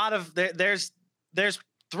 There's a lot of there's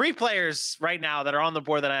 3 players right now that are on the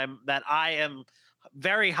board that I am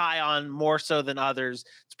very high on, more so than others.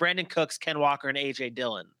 It's Brandon Cooks, Ken Walker, and AJ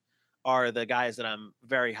Dillon are the guys that I'm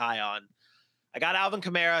very high on. I got Alvin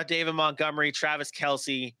Kamara, David Montgomery, Travis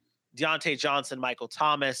Kelce, Deontay Johnson, Michael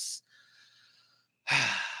Thomas.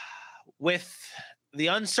 With the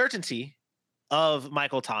uncertainty of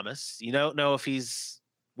Michael Thomas, you don't know if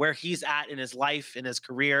where he's at in his life, in his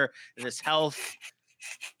career, in his health.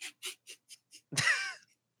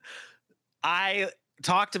 I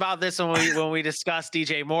talked about this when we discussed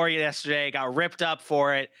DJ Moore yesterday, got ripped up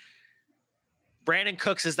for it. Brandon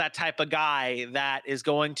Cooks is that type of guy that is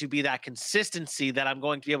going to be that consistency that I'm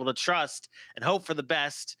going to be able to trust and hope for the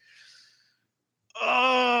best.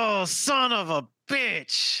 Oh, son of a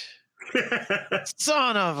bitch.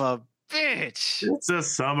 Son of a bitch. It's a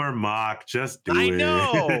summer mock. Just do it. I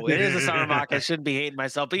know it is a summer mock. I shouldn't be hating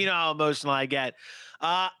myself, but you know how emotional I get.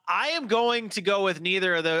 I am going to go with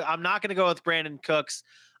neither of the. I'm not going to go with Brandon Cooks.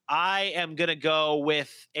 I am going to go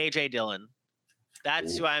with AJ Dillon.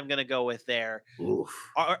 That's who I'm going to go with there.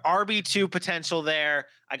 RB2 potential there.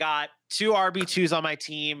 I got 2 RB2s on my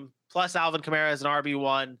team, plus Alvin Kamara as an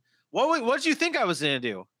RB1. What did you think I was going to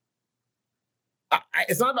do?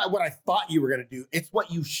 It's not about what I thought you were going to do. It's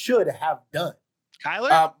what you should have done.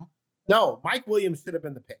 Kyler? No, Mike Williams should have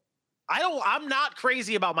been the pick. I'm not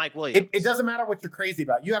crazy about Mike Williams. It doesn't matter what you're crazy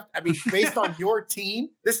about. Based on your team,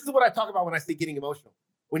 this is what I talk about when I say getting emotional.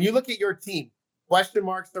 When you look at your team, question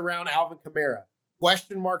marks around Alvin Kamara,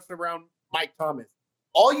 question marks around Mike Thomas.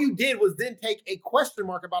 All you did was then take a question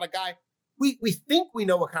mark about a guy we think we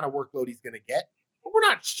know what kind of workload he's going to get, but we're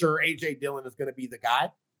not sure AJ Dillon is going to be the guy.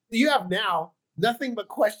 So you have now nothing but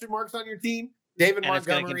question marks on your team. David Montgomery. It's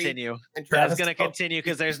going to continue. And Travis that's going to continue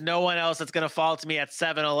because there's no one else that's going to fall to me at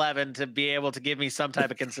 7-11 to be able to give me some type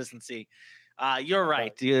of consistency. You're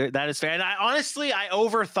right. That is fair. And I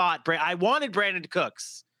overthought. I wanted Brandon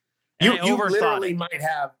Cooks. You literally might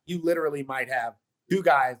have 2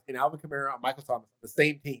 guys in Alvin Kamara and Michael Thomas on the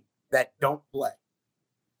same team that don't play.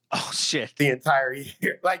 Oh shit! The entire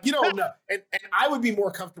year, like you don't know. And I would be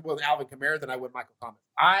more comfortable with Alvin Kamara than I would Michael Thomas.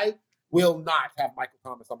 I will not have Michael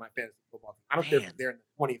Thomas on my fantasy football team. I don't care if they're in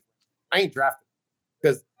the 20th. I ain't drafting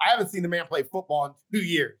because I haven't seen the man play football in 2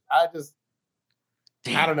 years. I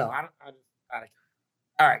don't know. I don't.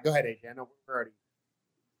 All right, go ahead, AJ. I know we're already.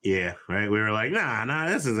 Yeah, right. We were like, nah,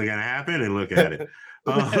 this isn't gonna happen, and look at it.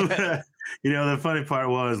 The funny part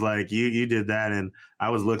was like you did that, and I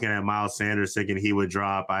was looking at Miles Sanders thinking he would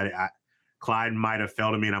drop. Clyde might have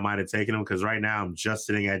fell to me, and I might have taken him because right now I'm just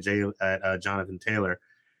sitting at Jonathan Taylor,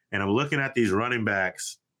 and I'm looking at these running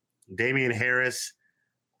backs. Damian Harris,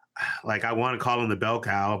 like I want to call him the bell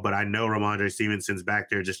cow, but I know Ramondre Stevenson's back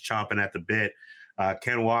there just chomping at the bit.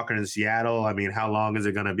 Ken Walker in Seattle. I mean, how long is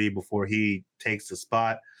it going to be before he takes the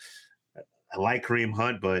spot? I like Kareem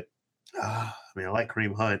Hunt, but I like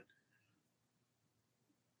Kareem Hunt.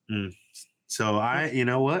 So you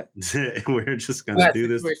know what? We're just going to do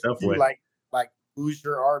this stuff with. Like, who's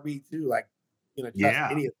your RB2? Like, trust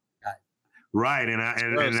any of the guys. Right.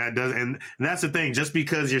 And that's the thing. Just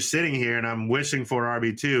because you're sitting here and I'm wishing for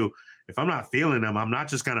RB2, if I'm not feeling them, I'm not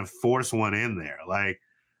just going to force one in there. Like,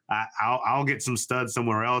 I'll get some studs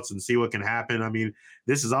somewhere else and see what can happen. I mean,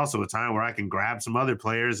 this is also a time where I can grab some other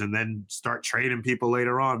players and then start trading people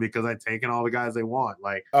later on because I've taken all the guys they want.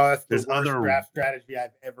 Like, that's the worst draft strategy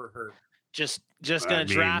I've ever heard. Just gonna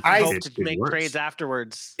draft and hope to make trades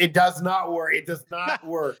afterwards. It does not work. It does not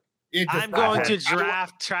work. I'm going to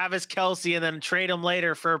draft Travis Kelce and then trade him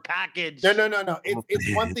later for a package. No.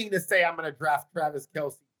 It's one thing to say I'm going to draft Travis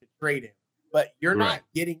Kelce to trade him, but you're not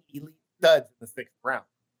getting elite studs in the 6th round.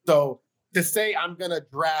 So to say I'm going to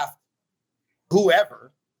draft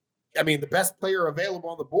whoever, I mean, the best player available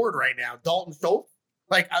on the board right now, Dalton Schultz,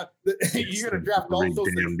 like you're going to draft Dalton Schultz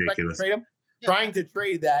and expect to trade him? Trying to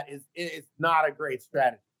trade that is not a great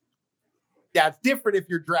strategy. Yeah, it's different if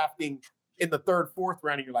you're drafting in the 3rd, 4th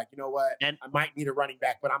round and you're like, you know what, I might need a running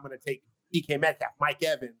back, but I'm going to take DK Metcalf, Mike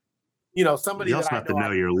Evans, somebody. You also have to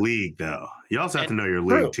know your league, though. You also have to know your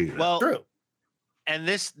league too. Well, true. And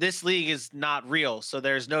this league is not real, so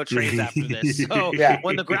there's no trades after this. So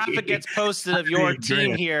when the graphic gets posted of your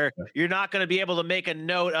team here, you're not going to be able to make a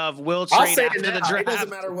note of will trade after the draft. It doesn't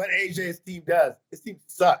matter what AJ's team does. His team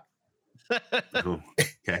sucks.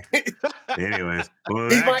 Okay. Anyways, well,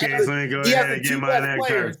 in that case, let me go ahead and get my next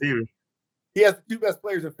receiver. He has the two best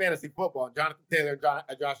players in fantasy football, Jonathan Taylor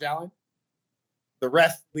and Josh Allen. The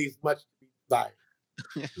rest leaves much to be desired.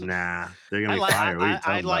 Nah, they're gonna be fired. What are you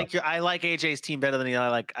talking about? I like AJ's team better than I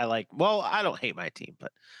like. Well, I don't hate my team,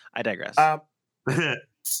 but I digress.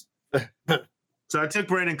 So I took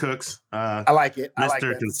Brandon Cooks. I like it. I like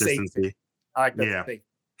Mr. that. Consistency. I like that. Yeah. Safe.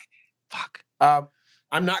 Fuck.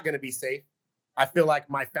 I'm not going to be safe. I feel like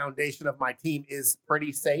my foundation of my team is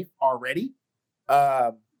pretty safe already.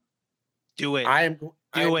 Do it. I'm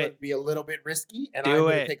going to be a little bit risky, and I'm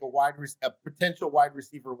going to take a potential wide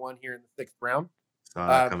receiver one here in the 6th round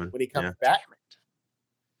when he comes back.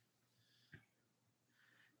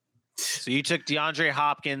 So you took DeAndre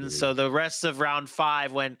Hopkins. So the rest of round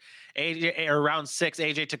 5, when round 6,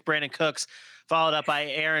 AJ took Brandon Cooks, followed up by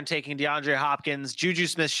Aaron taking DeAndre Hopkins, Juju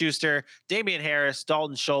Smith-Schuster, Damian Harris,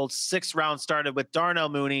 Dalton Schultz. 6th round started with Darnell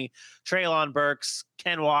Mooney, Treylon Burks,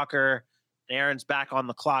 Ken Walker. Aaron's back on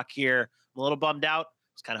the clock here. I'm a little bummed out.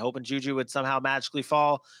 I was kind of hoping Juju would somehow magically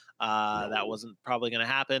fall. That wasn't probably going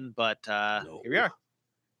to happen, but here we are.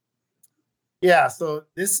 Yeah, so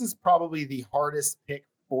this is probably the hardest pick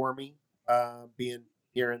for me, being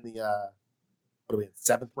here in the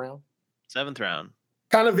 7th round. 7th round.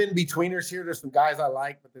 Kind of in betweeners here. There's some guys I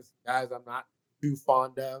like, but there's some guys I'm not too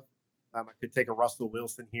fond of. I could take a Russell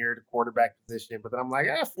Wilson here to quarterback position, but then I'm like,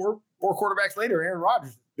 four quarterbacks later, Aaron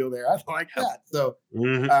Rodgers is still there. I like that. So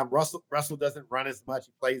Russell doesn't run as much.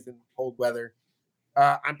 He plays in cold weather.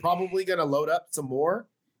 I'm probably going to load up some more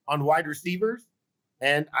on wide receivers,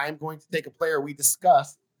 and I'm going to take a player we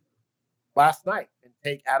discussed last night and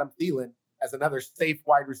take Adam Thielen as another safe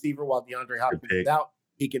wide receiver while DeAndre Hopkins is out.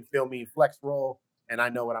 He can fill me flex role, and I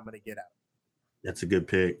know what I'm going to get out. That's a good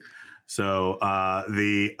pick. So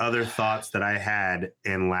the other thoughts that I had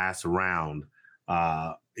in last round,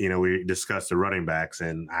 we discussed the running backs,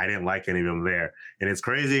 and I didn't like any of them there. And it's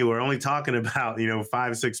crazy. We're only talking about,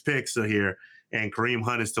 5-6 picks here, and Kareem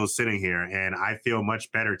Hunt is still sitting here. And I feel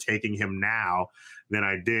much better taking him now than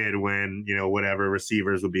I did when, whatever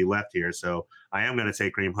receivers would be left here. So I am going to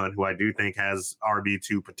take Kareem Hunt, who I do think has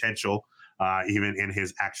RB2 potential, even in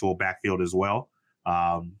his actual backfield as well.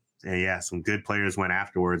 And yeah, some good players went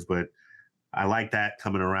afterwards, but I like that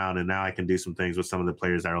coming around, and now I can do some things with some of the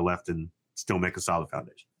players that are left and still make a solid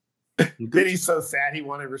foundation. Then he's so sad. He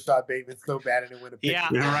wanted Rashad Bateman so bad and it went a pick. Yeah,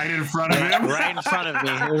 right in front of him. Right in front of me.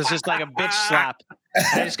 It was just like a bitch slap.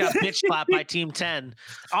 I just got bitch slapped by Team 10.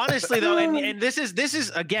 Honestly, though, and this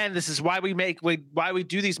is why we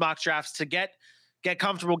do these mock drafts, to get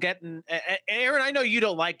comfortable getting. Aaron, I know you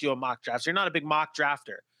don't like doing mock drafts. You're not a big mock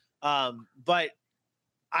drafter, but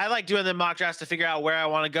I like doing the mock drafts to figure out where I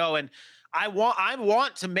want to go. And I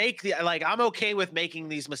want to make I'm okay with making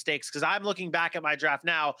these mistakes, because I'm looking back at my draft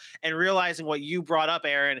now and realizing what you brought up,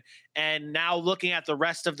 Aaron, and now looking at the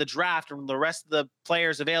rest of the draft and the rest of the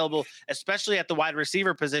players available, especially at the wide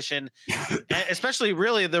receiver position, and especially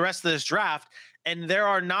really the rest of this draft. And there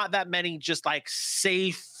are not that many just like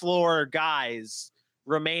safe floor guys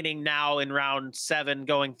remaining now in round 7,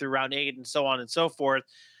 going through round 8, and so on and so forth.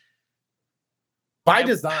 By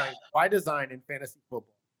design in fantasy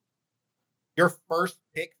football, your first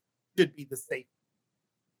pick should be the safe.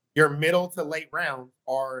 Your middle to late rounds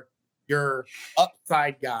are your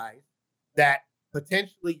upside guys that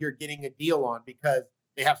potentially you're getting a deal on because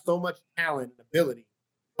they have so much talent and ability,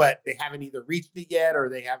 but they haven't either reached it yet or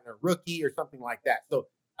they haven't a rookie or something like that. So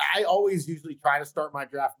I always usually try to start my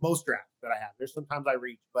draft, most drafts that I have. There's sometimes I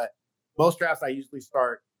reach, but most drafts I usually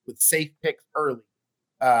start with safe picks early.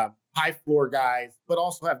 High floor guys, but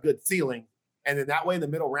also have good ceiling. And then that way in the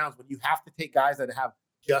middle rounds, when you have to take guys that have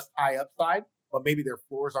just high upside, but maybe their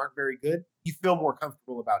floors aren't very good, you feel more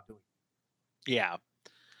comfortable about doing it. Yeah.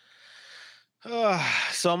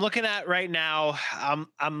 So I'm looking at right now,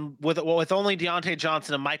 I'm with only Deontay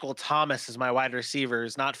Johnson and Michael Thomas as my wide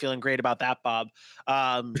receivers. Not feeling great about that, Bob.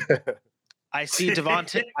 I see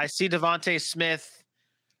Devontae Smith.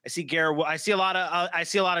 I see Garrett. I see a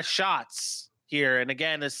lot of shots here. And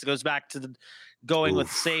again, this goes back to going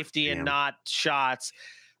with safety and not shots.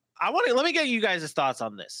 Let me get you guys' thoughts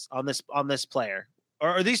on this player,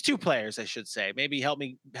 or these two players, I should say. Maybe help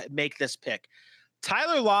me make this pick.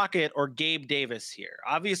 Tyler Lockett or Gabe Davis here.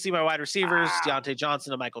 Obviously, my wide receivers, Deontay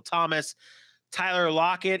Johnson and Michael Thomas. Tyler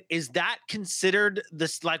Lockett, is that considered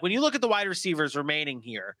this? Like, when you look at the wide receivers remaining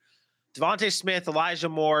here, Devontae Smith, Elijah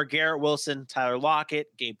Moore, Garrett Wilson, Tyler Lockett,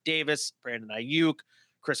 Gabe Davis, Brandon Ayuk,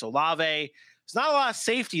 Chris Olave. There's not a lot of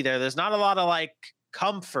safety there. There's not a lot of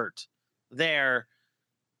comfort there.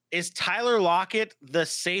 Is Tyler Lockett the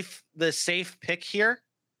safe pick here?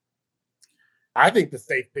 I think the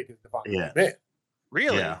safe pick is Devontae Smith.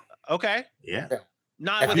 Really? Yeah. Okay. Yeah.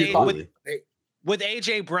 Not with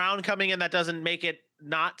AJ Brown coming in, that doesn't make it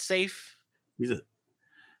not safe.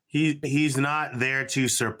 He's not there to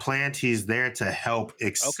supplant. He's there to help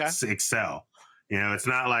excel. You know, it's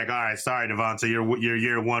not like, all right, sorry, Devontae, your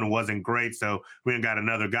year one wasn't great, so we ain't got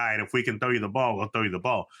another guy, and if we can throw you the ball, we'll throw you the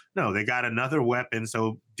ball. No, they got another weapon,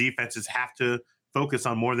 so defenses have to focus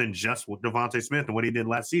on more than just Devontae Smith and what he did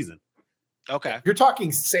last season. Okay. If you're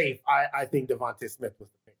talking safe, I think Devontae Smith was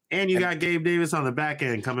the pick. And you got Gabe Davis on the back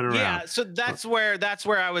end coming around. Yeah, so that's where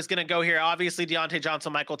I was going to go here. Obviously, Deontay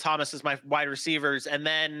Johnson, Michael Thomas is my wide receivers. And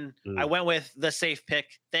then I went with the safe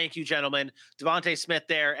pick. Thank you, gentlemen. Devontae Smith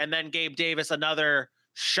there. And then Gabe Davis, another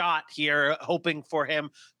shot here, hoping for him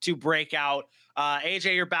to break out.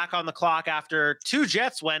 AJ, you're back on the clock after two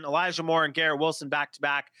Jets went. Elijah Moore and Garrett Wilson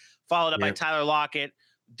back-to-back, followed up by Tyler Lockett,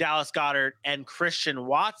 Dallas Goedert, and Christian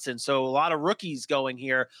Watson. So a lot of rookies going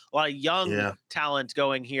here, a lot of young talent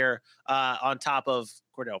going here on top of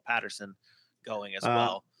Cordell Patterson going as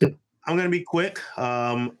well. I'm going to be quick.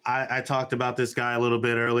 I talked about this guy a little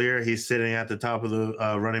bit earlier. He's sitting at the top of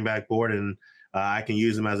the running back board, and I can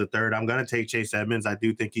use him as a third. I'm going to take Chase Edmonds. I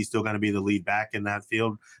do think he's still going to be the lead back in that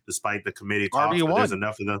field, despite the committee talks.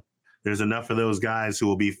 There's enough of those guys who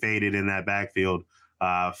will be faded in that backfield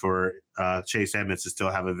for Chase Edmonds to still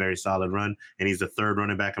have a very solid run, and he's the third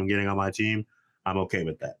running back I'm getting on my team. I'm okay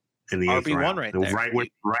with that. In the RB1 right there.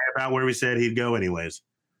 Right about where we said he'd go anyways.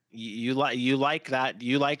 You like that.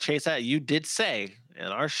 You like Chase. You did say in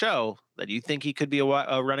our show that you think he could be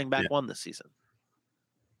a running back one this season.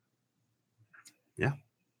 Yeah.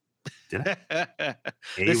 Did I?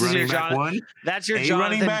 This is your Jonathan. One? That's your Jonathan.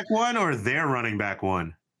 Running back one or their running back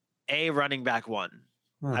one? A running back one.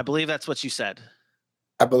 I believe that's what you said.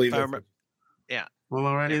 I believe it. Yeah. Well,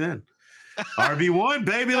 alrighty then. RB1,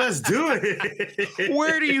 baby, let's do it.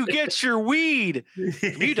 Where do you get your weed?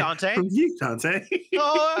 From you, Dante. From you, Dante.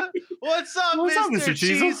 What's up, Mr.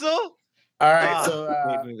 Cheezel? All right, so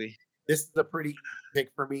this is a pretty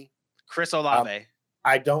pick for me. Chris Olave.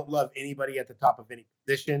 I don't love anybody at the top of any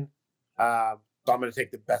position. So I'm going to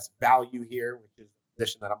take the best value here, which is the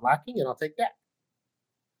position that I'm lacking, and I'll take that.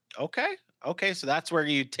 Okay, so that's where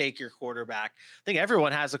you take your quarterback. I think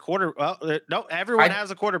everyone has a quarter. Well, no, everyone has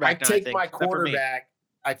a quarterback. I take my quarterback.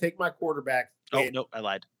 Oh, no, I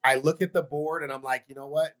lied. I look at the board and I'm like, you know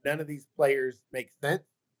what? None of these players make sense.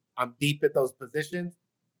 I'm deep at those positions.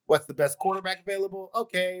 What's the best quarterback available?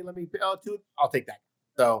 Okay, I'll take that.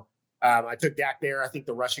 So I took Dak there. I think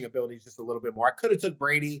the rushing ability is just a little bit more. I could have took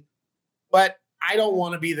Brady, but I don't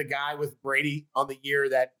want to be the guy with Brady on the year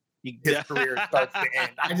that his career starts to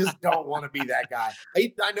end. I just don't want to be that guy.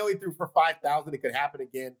 I know he threw for 5,000. It could happen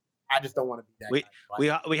again. I just don't want to be that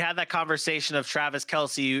guy. We had that conversation of Travis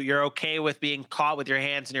Kelce. You're okay with being caught with your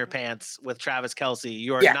hands in your pants with Travis Kelce.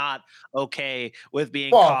 You are not okay with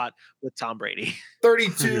being caught with Tom Brady.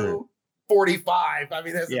 32, 45. I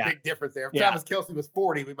mean, there's a big difference there. If Travis Kelce was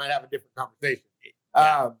 40, we might have a different conversation.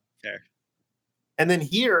 Fair. And then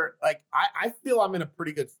here, like, I feel I'm in a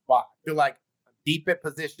pretty good spot. I feel like deep at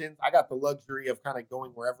positions. I got the luxury of kind of going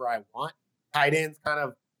wherever I want. Tight ends, kind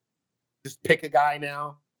of just pick a guy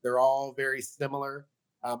now. They're all very similar.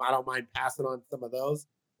 I don't mind passing on some of those.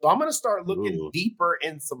 So I'm going to start looking deeper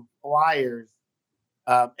in some flyers.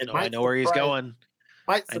 I know where he's going.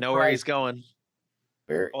 I know where he's going.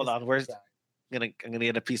 Hold on. I'm gonna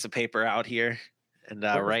get a piece of paper out here and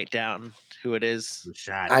write down who it is.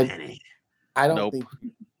 Rashad Penny. I don't think.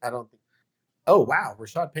 Oh wow,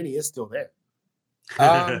 Rashad Penny is still there.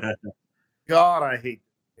 God, I hate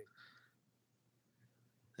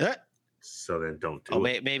this. So then don't do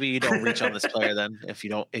it. Maybe you don't reach on this player then if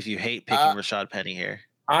you hate picking Rashad Penny here.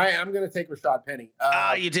 I'm going to take Rashad Penny.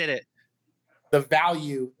 You did it. The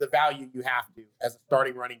value you have to as a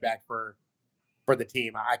starting running back for the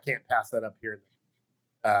team. I can't pass that up here.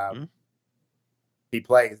 If he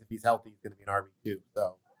plays, if he's healthy, he's going to be an RB2.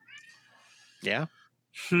 So yeah.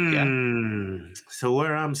 So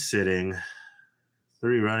where I'm sitting,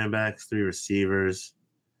 3 running backs, 3 receivers,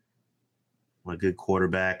 a good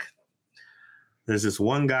quarterback. There's this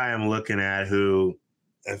one guy I'm looking at who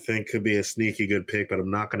I think could be a sneaky good pick, but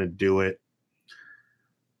I'm not going to do it.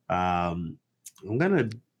 I'm gonna.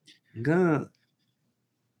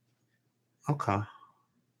 Okay.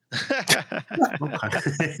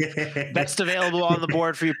 Best available on the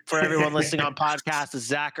board for everyone listening on podcast is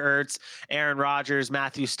Zach Ertz, Aaron Rodgers,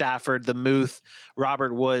 Matthew Stafford, the Muth,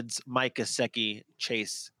 Robert Woods, Mike Gesicki,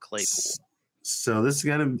 Chase Claypool. So this is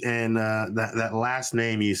gonna that last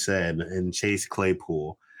name you said, and Chase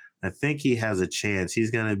Claypool, I think he has a chance.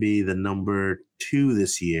 He's gonna be the number 2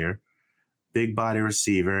 this year, big body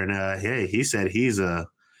receiver, and hey, he said he's a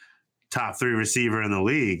top 3 receiver in the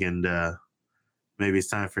league, and maybe it's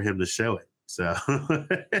time for him to show it. So I'm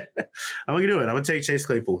gonna do it. I'm gonna take Chase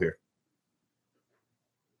Claypool here.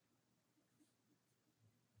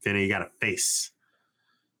 Vinny, you got a face.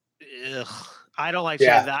 Ugh, I don't like Chase.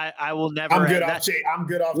 I will never. I'm good off Chase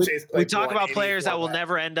Claypool. We talk about players that will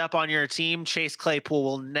never end up on your team. Chase Claypool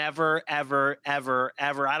will never, ever, ever,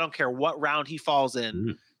 ever. I don't care what round he falls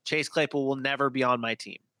in. Chase Claypool will never be on my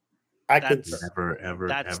team.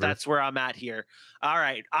 That's where I'm at here. All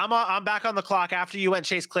right, I'm back on the clock. After you went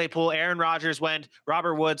Chase Claypool, Aaron Rodgers went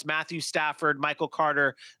Robert Woods, Matthew Stafford, Michael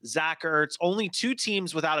Carter, Zach Ertz. Only 2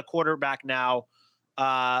 teams without a quarterback now,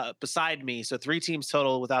 beside me. So 3 teams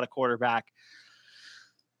total without a quarterback.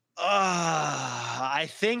 I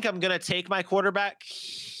think I'm gonna take my quarterback.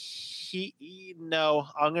 No,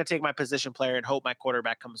 I'm gonna take my position player and hope my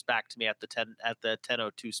quarterback comes back to me at the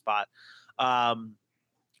 10:02 spot.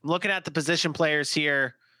 Looking at the position players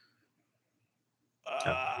here,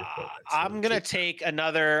 I'm going to take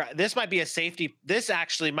another. This might be a safety. This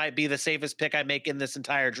actually might be the safest pick I make in this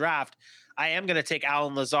entire draft. I am going to take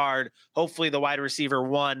Alan Lazard, hopefully the wide receiver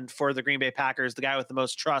 1 for the Green Bay Packers, the guy with the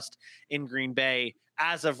most trust in Green Bay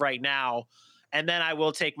as of right now. And then I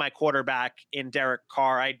will take my quarterback in Derek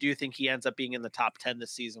Carr. I do think he ends up being in the top 10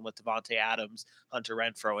 this season with Devontae Adams, Hunter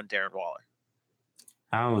Renfrow, and Darren Waller.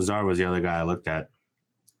 Alan Lazard was the other guy I looked at.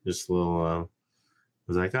 Just a little, I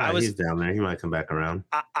was like, he's down there. He might come back around.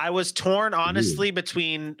 I was torn, honestly,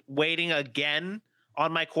 between waiting again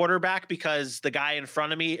on my quarterback because the guy in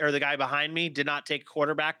front of me or the guy behind me did not take a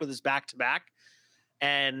quarterback with his back-to-back,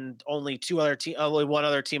 and only one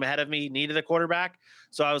other team ahead of me needed a quarterback.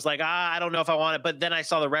 So I was like, I don't know if I want it. But then I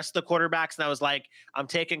saw the rest of the quarterbacks, and I was like, I'm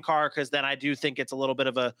taking Carr because then I do think it's a little bit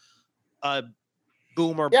of a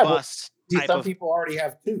boom or bust. Some people already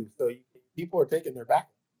have 2, so people are taking their back.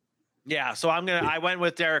 Yeah, so I went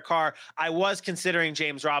with Derek Carr. I was considering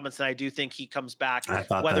James Robinson. I do think he comes back,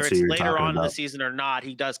 whether it's later on in the season or not.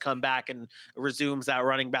 He does come back and resumes that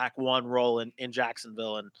running back 1 role in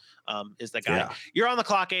Jacksonville, and is the guy. Yeah. You're on the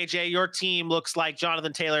clock, AJ. Your team looks like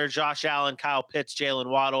Jonathan Taylor, Josh Allen, Kyle Pitts, Jalen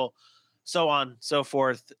Waddle, so on, so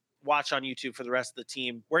forth. Watch on YouTube for the rest of the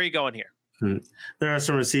team. Where are you going here? There are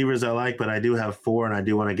some receivers I like, but I do have 4, and I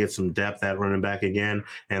do want to get some depth at running back again.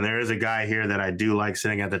 And there is a guy here that I do like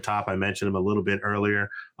sitting at the top. I mentioned him a little bit earlier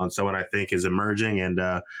on someone I think is emerging, and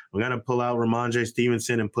I'm going to pull out Ramondre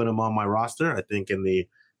Stevenson and put him on my roster. I think in the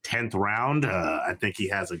 10th round, I think he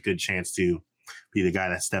has a good chance to be the guy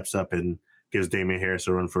that steps up and gives Damian Harris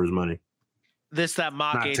a run for his money. That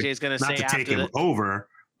mock AJ is going to say not to take him over,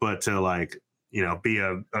 but to be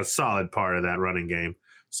a solid part of that running game.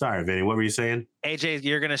 Sorry, Vinny, what were you saying? AJ,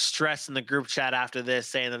 you're going to stress in the group chat after this,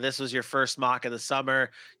 saying that this was your first mock of the summer.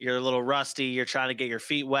 You're a little rusty. You're trying to get your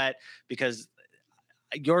feet wet because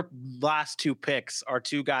your last 2 picks are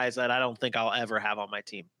 2 guys that I don't think I'll ever have on my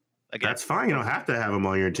team. Again. That's fine. You don't have to have them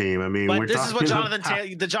on your team. I mean, but this is what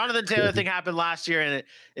the Jonathan Taylor thing happened last year, and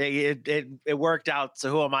it worked out. So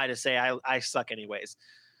who am I to say I suck anyways?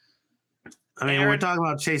 I mean, we're talking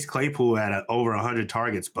about Chase Claypool at over 100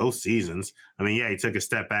 targets both seasons. I mean, yeah, he took a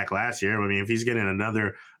step back last year. I mean, if he's getting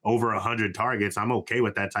another over 100 targets, I'm okay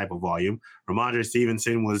with that type of volume. Ramondre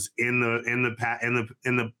Stevenson was in the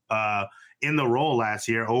role last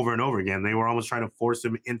year over and over again. They were almost trying to force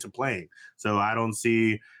him into playing. So I don't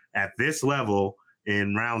see at this level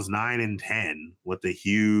in rounds 9 and 10 what the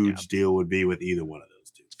huge deal would be with either one of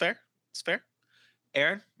those 2. It's fair.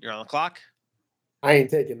 Aaron, you're on the clock. I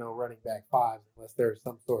ain't taking no running back 5 unless there's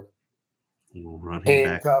some sort of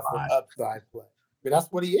handcuff or upside play. But that's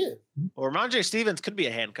what he is. Well, Ramondre Stevens could be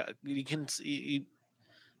a handcuff. You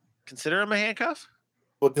consider him a handcuff?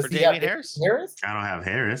 Well, does he have Harris? I don't have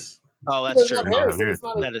Harris. Oh, that's true.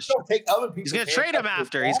 That is true. Take other He's going to trade him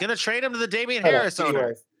after. He's going to trade him to the Damian Harris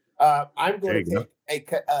owner. I'm going to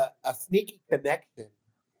take a sneaky connection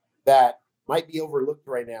that might be overlooked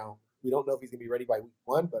right now. We don't know if he's going to be ready by week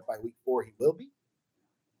 1, but by week 4 he will be.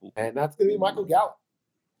 And that's going to be Michael Gallup.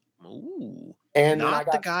 Ooh. And then I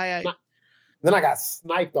got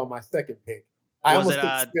sniped on my second pick. I almost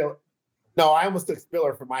took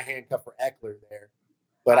Spiller for my handcuff for Eckler there,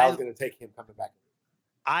 but I was going to take him coming back.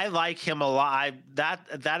 I like him a lot.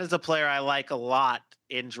 That is a player I like a lot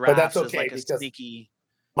in drafts. But that's okay because sneaky.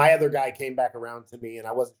 My other guy came back around to me, and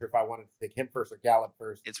I wasn't sure if I wanted to take him first or Gallup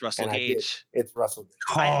first. It's Russell Gage. It's Russell Gage.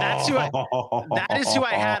 That is who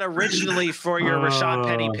I had originally for your Rashad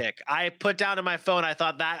Penny pick. I put down in my phone. I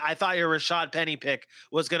thought your Rashad Penny pick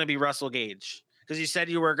was going to be Russell Gage because you said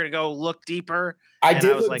you were going to go look deeper. I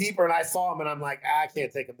did look deeper, and I saw him, and I'm like, I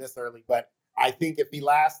can't take him this early. But I think if he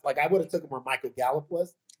lasts, I would have took him where Michael Gallup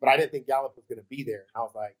was, but I didn't think Gallup was going to be there. And I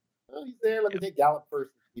was like, Oh, he's there. Let me take Gallup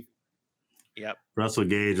first. Yep. Russell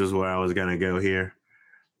Gage was where I was gonna go here.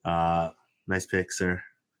 Nice pick, sir.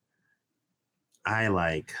 I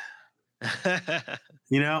like. All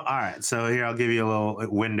right. So here, I'll give you a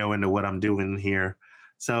little window into what I'm doing here.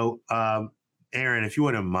 So, Aaron, if you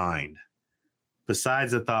wouldn't mind,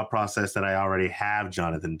 besides the thought process that I already have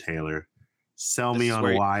Jonathan Taylor, sell me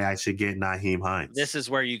on why I should get Nyheim Hines. This is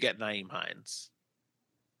where you get Nyheim Hines.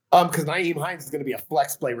 Because Nyheim Hines is going to be a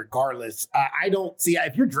flex play regardless. I don't see,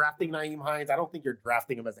 if you're drafting Nyheim Hines, I don't think you're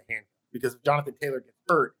drafting him as a handcuff, because if Jonathan Taylor gets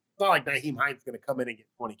hurt, it's not like Nyheim Hines is going to come in and get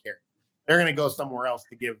 20 carries. They're going to go somewhere else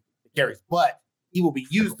to give the carries, but he will be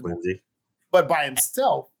used more. But by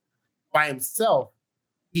himself,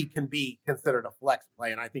 he can be considered a flex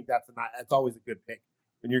play, and I think that's always a good pick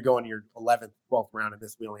when you're going your 11th, 12th round. And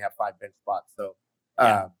this, we only have 5 bench spots, so.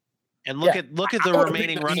 And look at the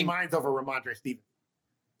remaining running Hines over Ramondre Stevenson.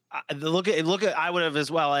 Look at I would have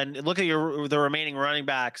as well, and look at the remaining running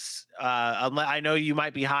backs. I know you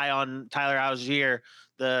might be high on Tyler Algier,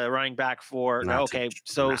 the running back for. The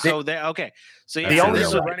only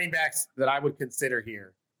other running backs that I would consider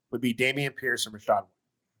here would be Dameon Pierce and Rashad.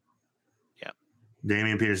 Yeah,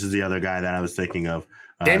 Dameon Pierce is the other guy that I was thinking of.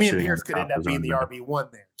 Dameon Pierce could end up being the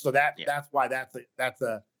RB1 there, so that's why that's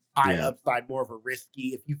a high upside, more of a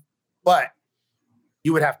risky but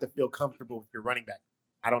you would have to feel comfortable with your running back.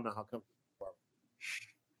 I don't know how comfortable you are.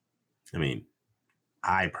 I mean,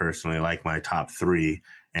 I personally like my top 3,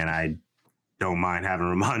 and I don't mind having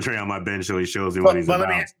Ramondre on my bench so he shows me what he's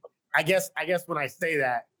about. I guess when I say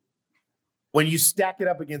that, when you stack it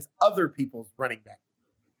up against other people's running back,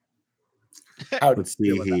 let's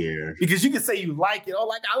see here. Because you can say you like it.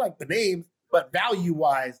 I like the names, but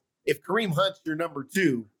value-wise, if Kareem Hunt's your number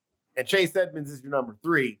 2 and Chase Edmonds is your number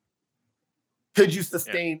 3, could you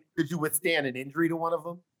withstand an injury to one of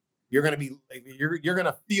them? You're gonna be you're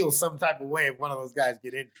gonna feel some type of way if one of those guys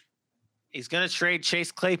get injured. He's gonna trade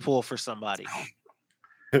Chase Claypool for somebody.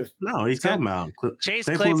 No, he's talking about Chase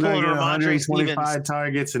Claypool and Ramondre 125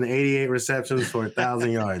 targets and 88 receptions for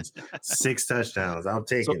 1,000 yards, 6 touchdowns. I'm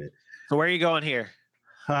taking it. So where are you going here?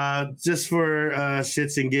 Just for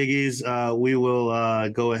shits and giggies, we will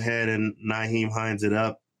go ahead and Nyheim Hines it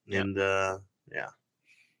up, and yeah.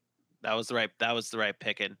 That was the right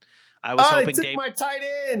pick, and I was hoping my tight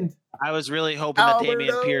end. I was really hoping that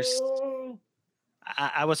Dameon Pierce.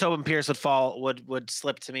 I was hoping Pierce would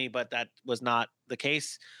slip to me, but that was not the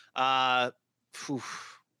case.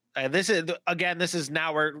 This is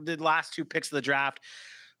now we're the last 2 picks of the draft.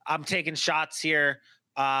 I'm taking shots here.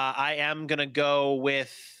 I am gonna go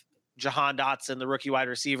with Jahan Dotson, the rookie wide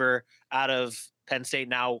receiver out of Penn State,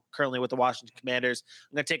 now currently with the Washington Commanders.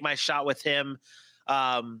 I'm gonna take my shot with him.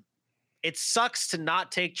 It sucks to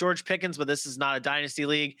not take George Pickens, but this is not a dynasty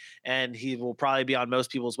league, and he will probably be on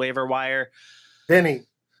most people's waiver wire. Benny.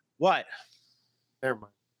 What? Never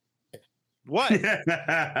mind. What?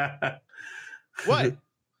 What?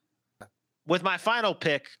 With my final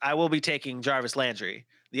pick, I will be taking Jarvis Landry,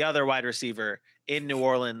 the other wide receiver in New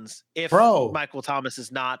Orleans. If Michael Thomas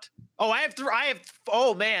is not. Oh, I have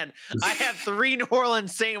 3 New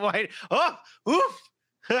Orleans Saint wide. Oh, oof.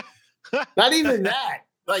 Not even that.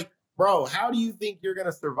 Bro, how do you think you're going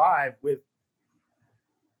to survive with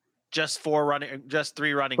just 3 running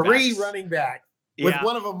backs? 3 running backs. With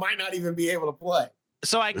one of them might not even be able to play.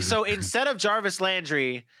 So instead of Jarvis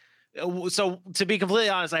Landry, so to be completely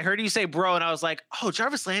honest, I heard you say bro, and I was like, oh,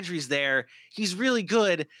 Jarvis Landry's there. He's really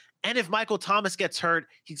good. And if Michael Thomas gets hurt,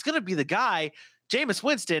 he's going to be the guy. Jameis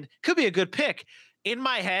Winston could be a good pick. In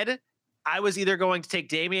my head, I was either going to take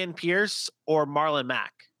Dameon Pierce or Marlon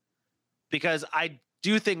Mack, because I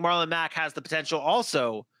do think Marlon Mack has the potential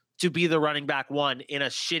also to be the running back 1 in a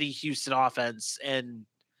shitty Houston offense, and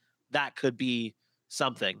that could be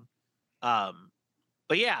something.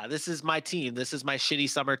 But yeah, this is my team. This is my shitty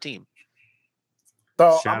summer team.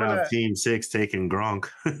 So shout out Team 6 taking Gronk.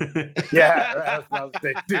 Yeah, that's what I was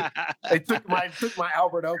saying too. They took my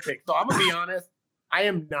Albert O pick. So I'm gonna be honest. I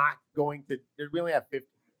am not going to. We only have 50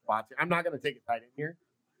 spots. I'm not going to take a tight end here,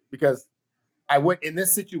 because I would, in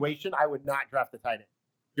this situation, I would not draft a tight end.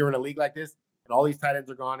 You're in a league like this, and all these tight ends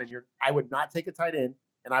are gone, and I would not take a tight end,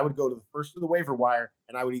 and I would go to the first of the waiver wire,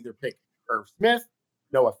 and I would either pick Irv Smith,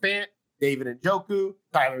 Noah Fant, David Njoku,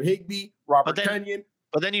 Tyler Higbee, Robert Tonyan.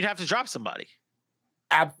 But then you'd have to drop somebody.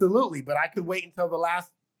 Absolutely, but I could wait until the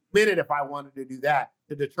last minute if I wanted to do that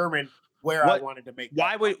to determine where I wanted to make.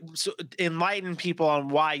 Why would enlighten people on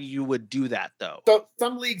why you would do that though? So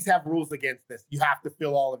some leagues have rules against this. You have to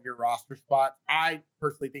fill all of your roster spots. I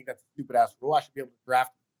personally think that's a stupid ass rule. I should be able to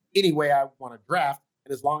draft any way I want to draft,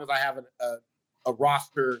 and as long as I have a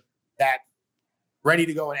roster that ready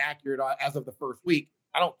to go and accurate as of the first week.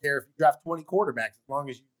 I don't care if you draft 20 quarterbacks, as long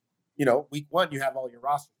as week 1, you have all your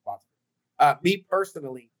roster spots. Me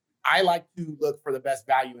personally, I like to look for the best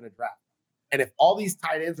value in a draft. And if all these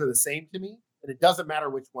tight ends are the same to me, then it doesn't matter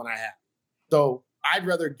which one I have. So I'd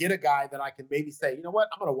rather get a guy that I can maybe say, you know what,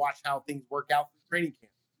 I'm going to watch how things work out through training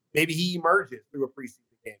camp. Maybe he emerges through a preseason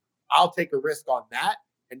game. I'll take a risk on that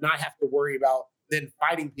and not have to worry about then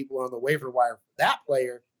fighting people on the waiver wire for that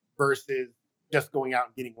player versus just going out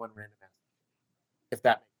and getting one random asset. If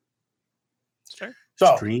that makes sense. Sure.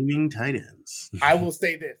 So streaming tight ends. I will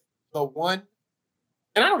say this. The one,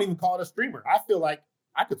 and I don't even call it a streamer. I feel like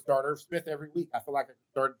I could start Irv Smith every week. I feel like I could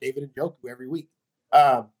start David Njoku every week.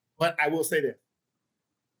 But I will say this.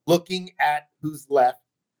 Looking at who's left,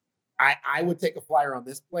 I would take a flyer on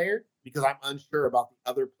this player because I'm unsure about the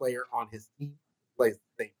other player on his team who plays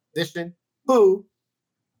the same position, who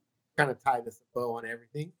kind of tie this a bow on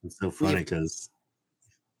everything. It's so funny because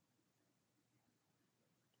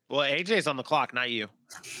well, AJ's on the clock, not you.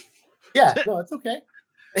 Yeah, no, it's okay.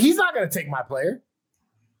 He's not going to take my player.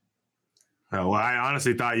 Oh, well, I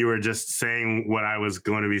honestly thought you were just saying what I was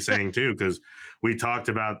going to be saying too, because we talked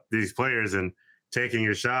about these players and taking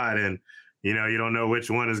your shot, and you don't know which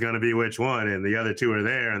one is going to be which one, and the other two are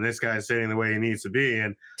there, and this guy's sitting the way he needs to be.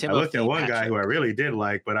 And I looked at one guy who I really did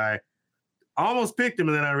like, but I almost picked him,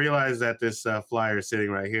 and then I realized that this flyer is sitting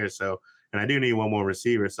right here. So, and I do need one more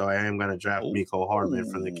receiver, so I am going to draft Mecole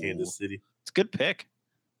Hardman from the Kansas City. It's a good pick.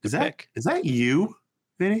 Is that you,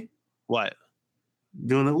 Vinny? What?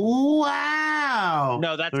 Doing the wow?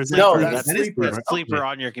 No, that's sleeper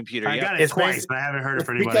on your computer. I got it twice, but I haven't heard it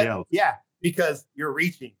for anybody else. Yeah, because you're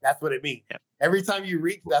reaching. That's what it means. Yeah. Every time you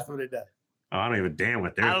reach, that's what it does. Oh, I don't even damn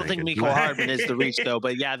what they're I don't thinking. think Mecole Hardman is the reach though,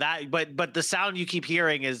 but yeah, but the sound you keep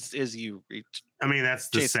hearing is you reach. I mean, that's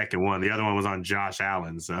the second one. The other one was on Josh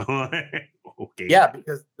Allen, so okay. Yeah,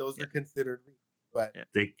 because those are considered reach, but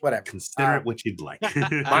whatever. Consider it what you'd like.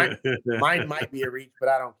 mine might be a reach, but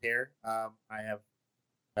I don't care. I have.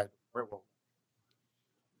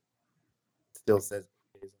 Still says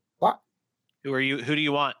clock. Who are you? Who do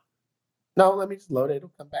you want? No, let me just load it.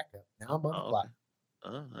 It'll come back up. Now I'm on the clock.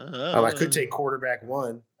 I could take quarterback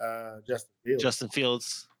 1, Justin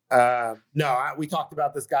Fields. No, we talked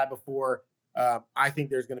about this guy before. I think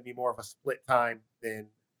there's going to be more of a split time than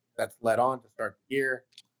that's led on to start the year.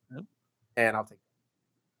 Yep. And I'll take it.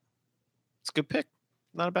 It's a good pick.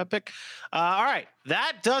 Not a bad pick. All right.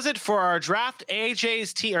 That does it for our draft.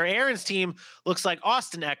 AJ's team or Aaron's team looks like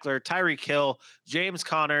Austin Eckler, Tyreek Hill, James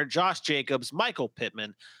Conner, Josh Jacobs, Michael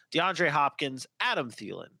Pittman, DeAndre Hopkins, Adam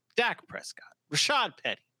Thielen, Dak Prescott, Rashad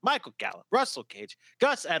Penny, Michael Gallup, Russell Gage,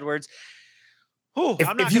 Gus Edwards. I'm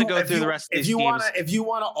not going to go through the rest of these teams. If you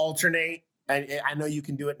want to alternate, and I know you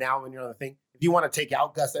can do it now when you're on the thing. If you want to take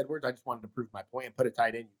out Gus Edwards, I just wanted to prove my point and put a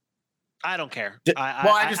tight end. I don't care.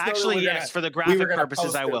 Yes, for the graphic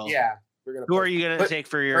purposes, I will. Yeah. Who are you going to take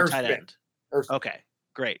for your tight end? Okay,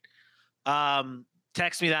 great.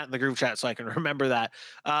 Text me that in the group chat so I can remember that.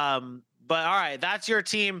 But all right, that's your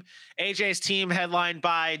team. AJ's team headlined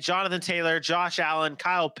by Jonathan Taylor, Josh Allen,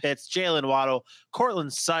 Kyle Pitts, Jalen Waddle,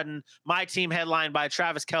 Cortland Sutton. My team headlined by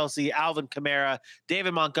Travis Kelce, Alvin Kamara,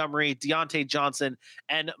 David Montgomery, Deontay Johnson,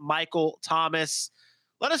 and Michael Thomas.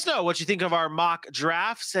 Let us know what you think of our mock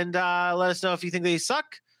drafts, and let us know if you think they suck.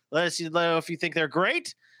 Let us know if you think they're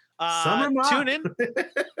great. Summer mock. Tune in.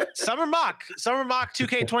 Summer mock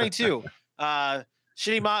 2K22.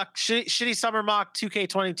 Shitty summer mock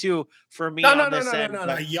 2K22 for me. No.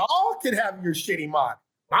 Y'all can have your shitty mock.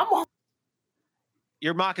 My mock.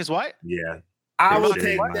 Your mock is what? Yeah. I will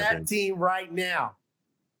take that team right now.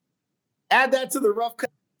 Add that to the rough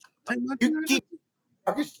cut. You keep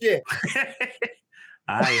talking shit.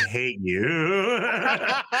 I hate you.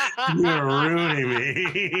 You're ruining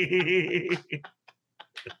me.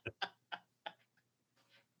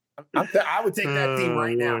 I would take that team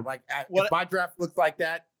right now. Like if my draft looks like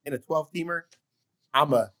that in a 12-teamer,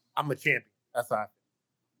 I'm a champion. That's how I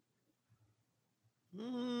feel.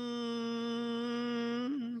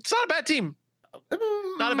 It's not a bad team.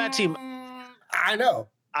 Not a bad team. I know.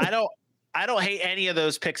 I don't hate any of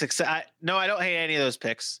those picks. I don't hate any of those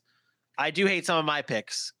picks. I do hate some of my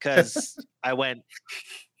picks because I went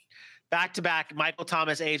back to back. Michael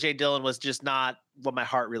Thomas, AJ Dillon was just not what my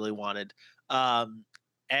heart really wanted.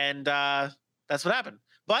 And that's what happened.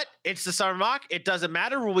 But it's the summer mock. It doesn't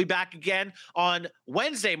matter. We'll be back again on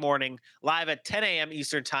Wednesday morning, live at 10 a.m.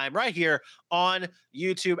 Eastern time, right here on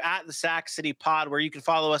YouTube at the Sac City Pod, where you can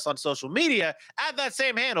follow us on social media at that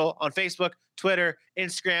same handle on Facebook, Twitter,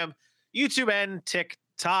 Instagram, YouTube, and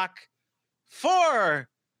TikTok. For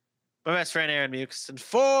my best friend Aaron Mukes, and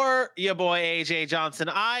for your boy AJ Johnson,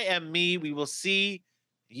 I am me. We will see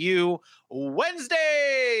you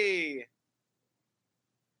Wednesday.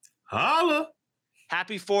 Holla.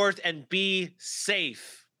 Happy 4th and be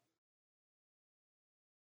safe.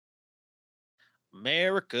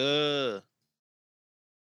 America.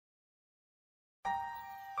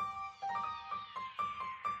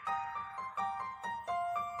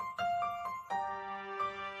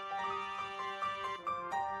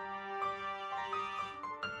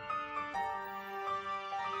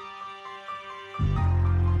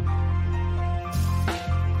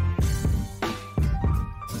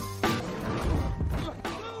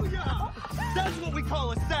 That's what we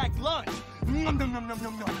call a sack lunch. Nom, nom, nom, nom,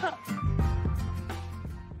 nom, nom.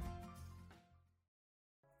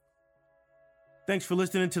 Thanks for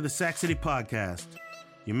listening to the Sac City Podcast.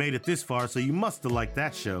 You made it this far, so you must have liked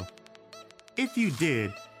that show. If you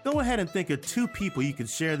did, go ahead and think of 2 people you could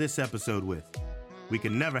share this episode with. We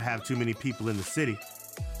can never have too many people in the city,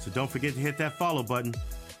 so don't forget to hit that follow button.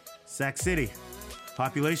 Sac City.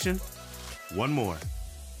 Population, 1 more.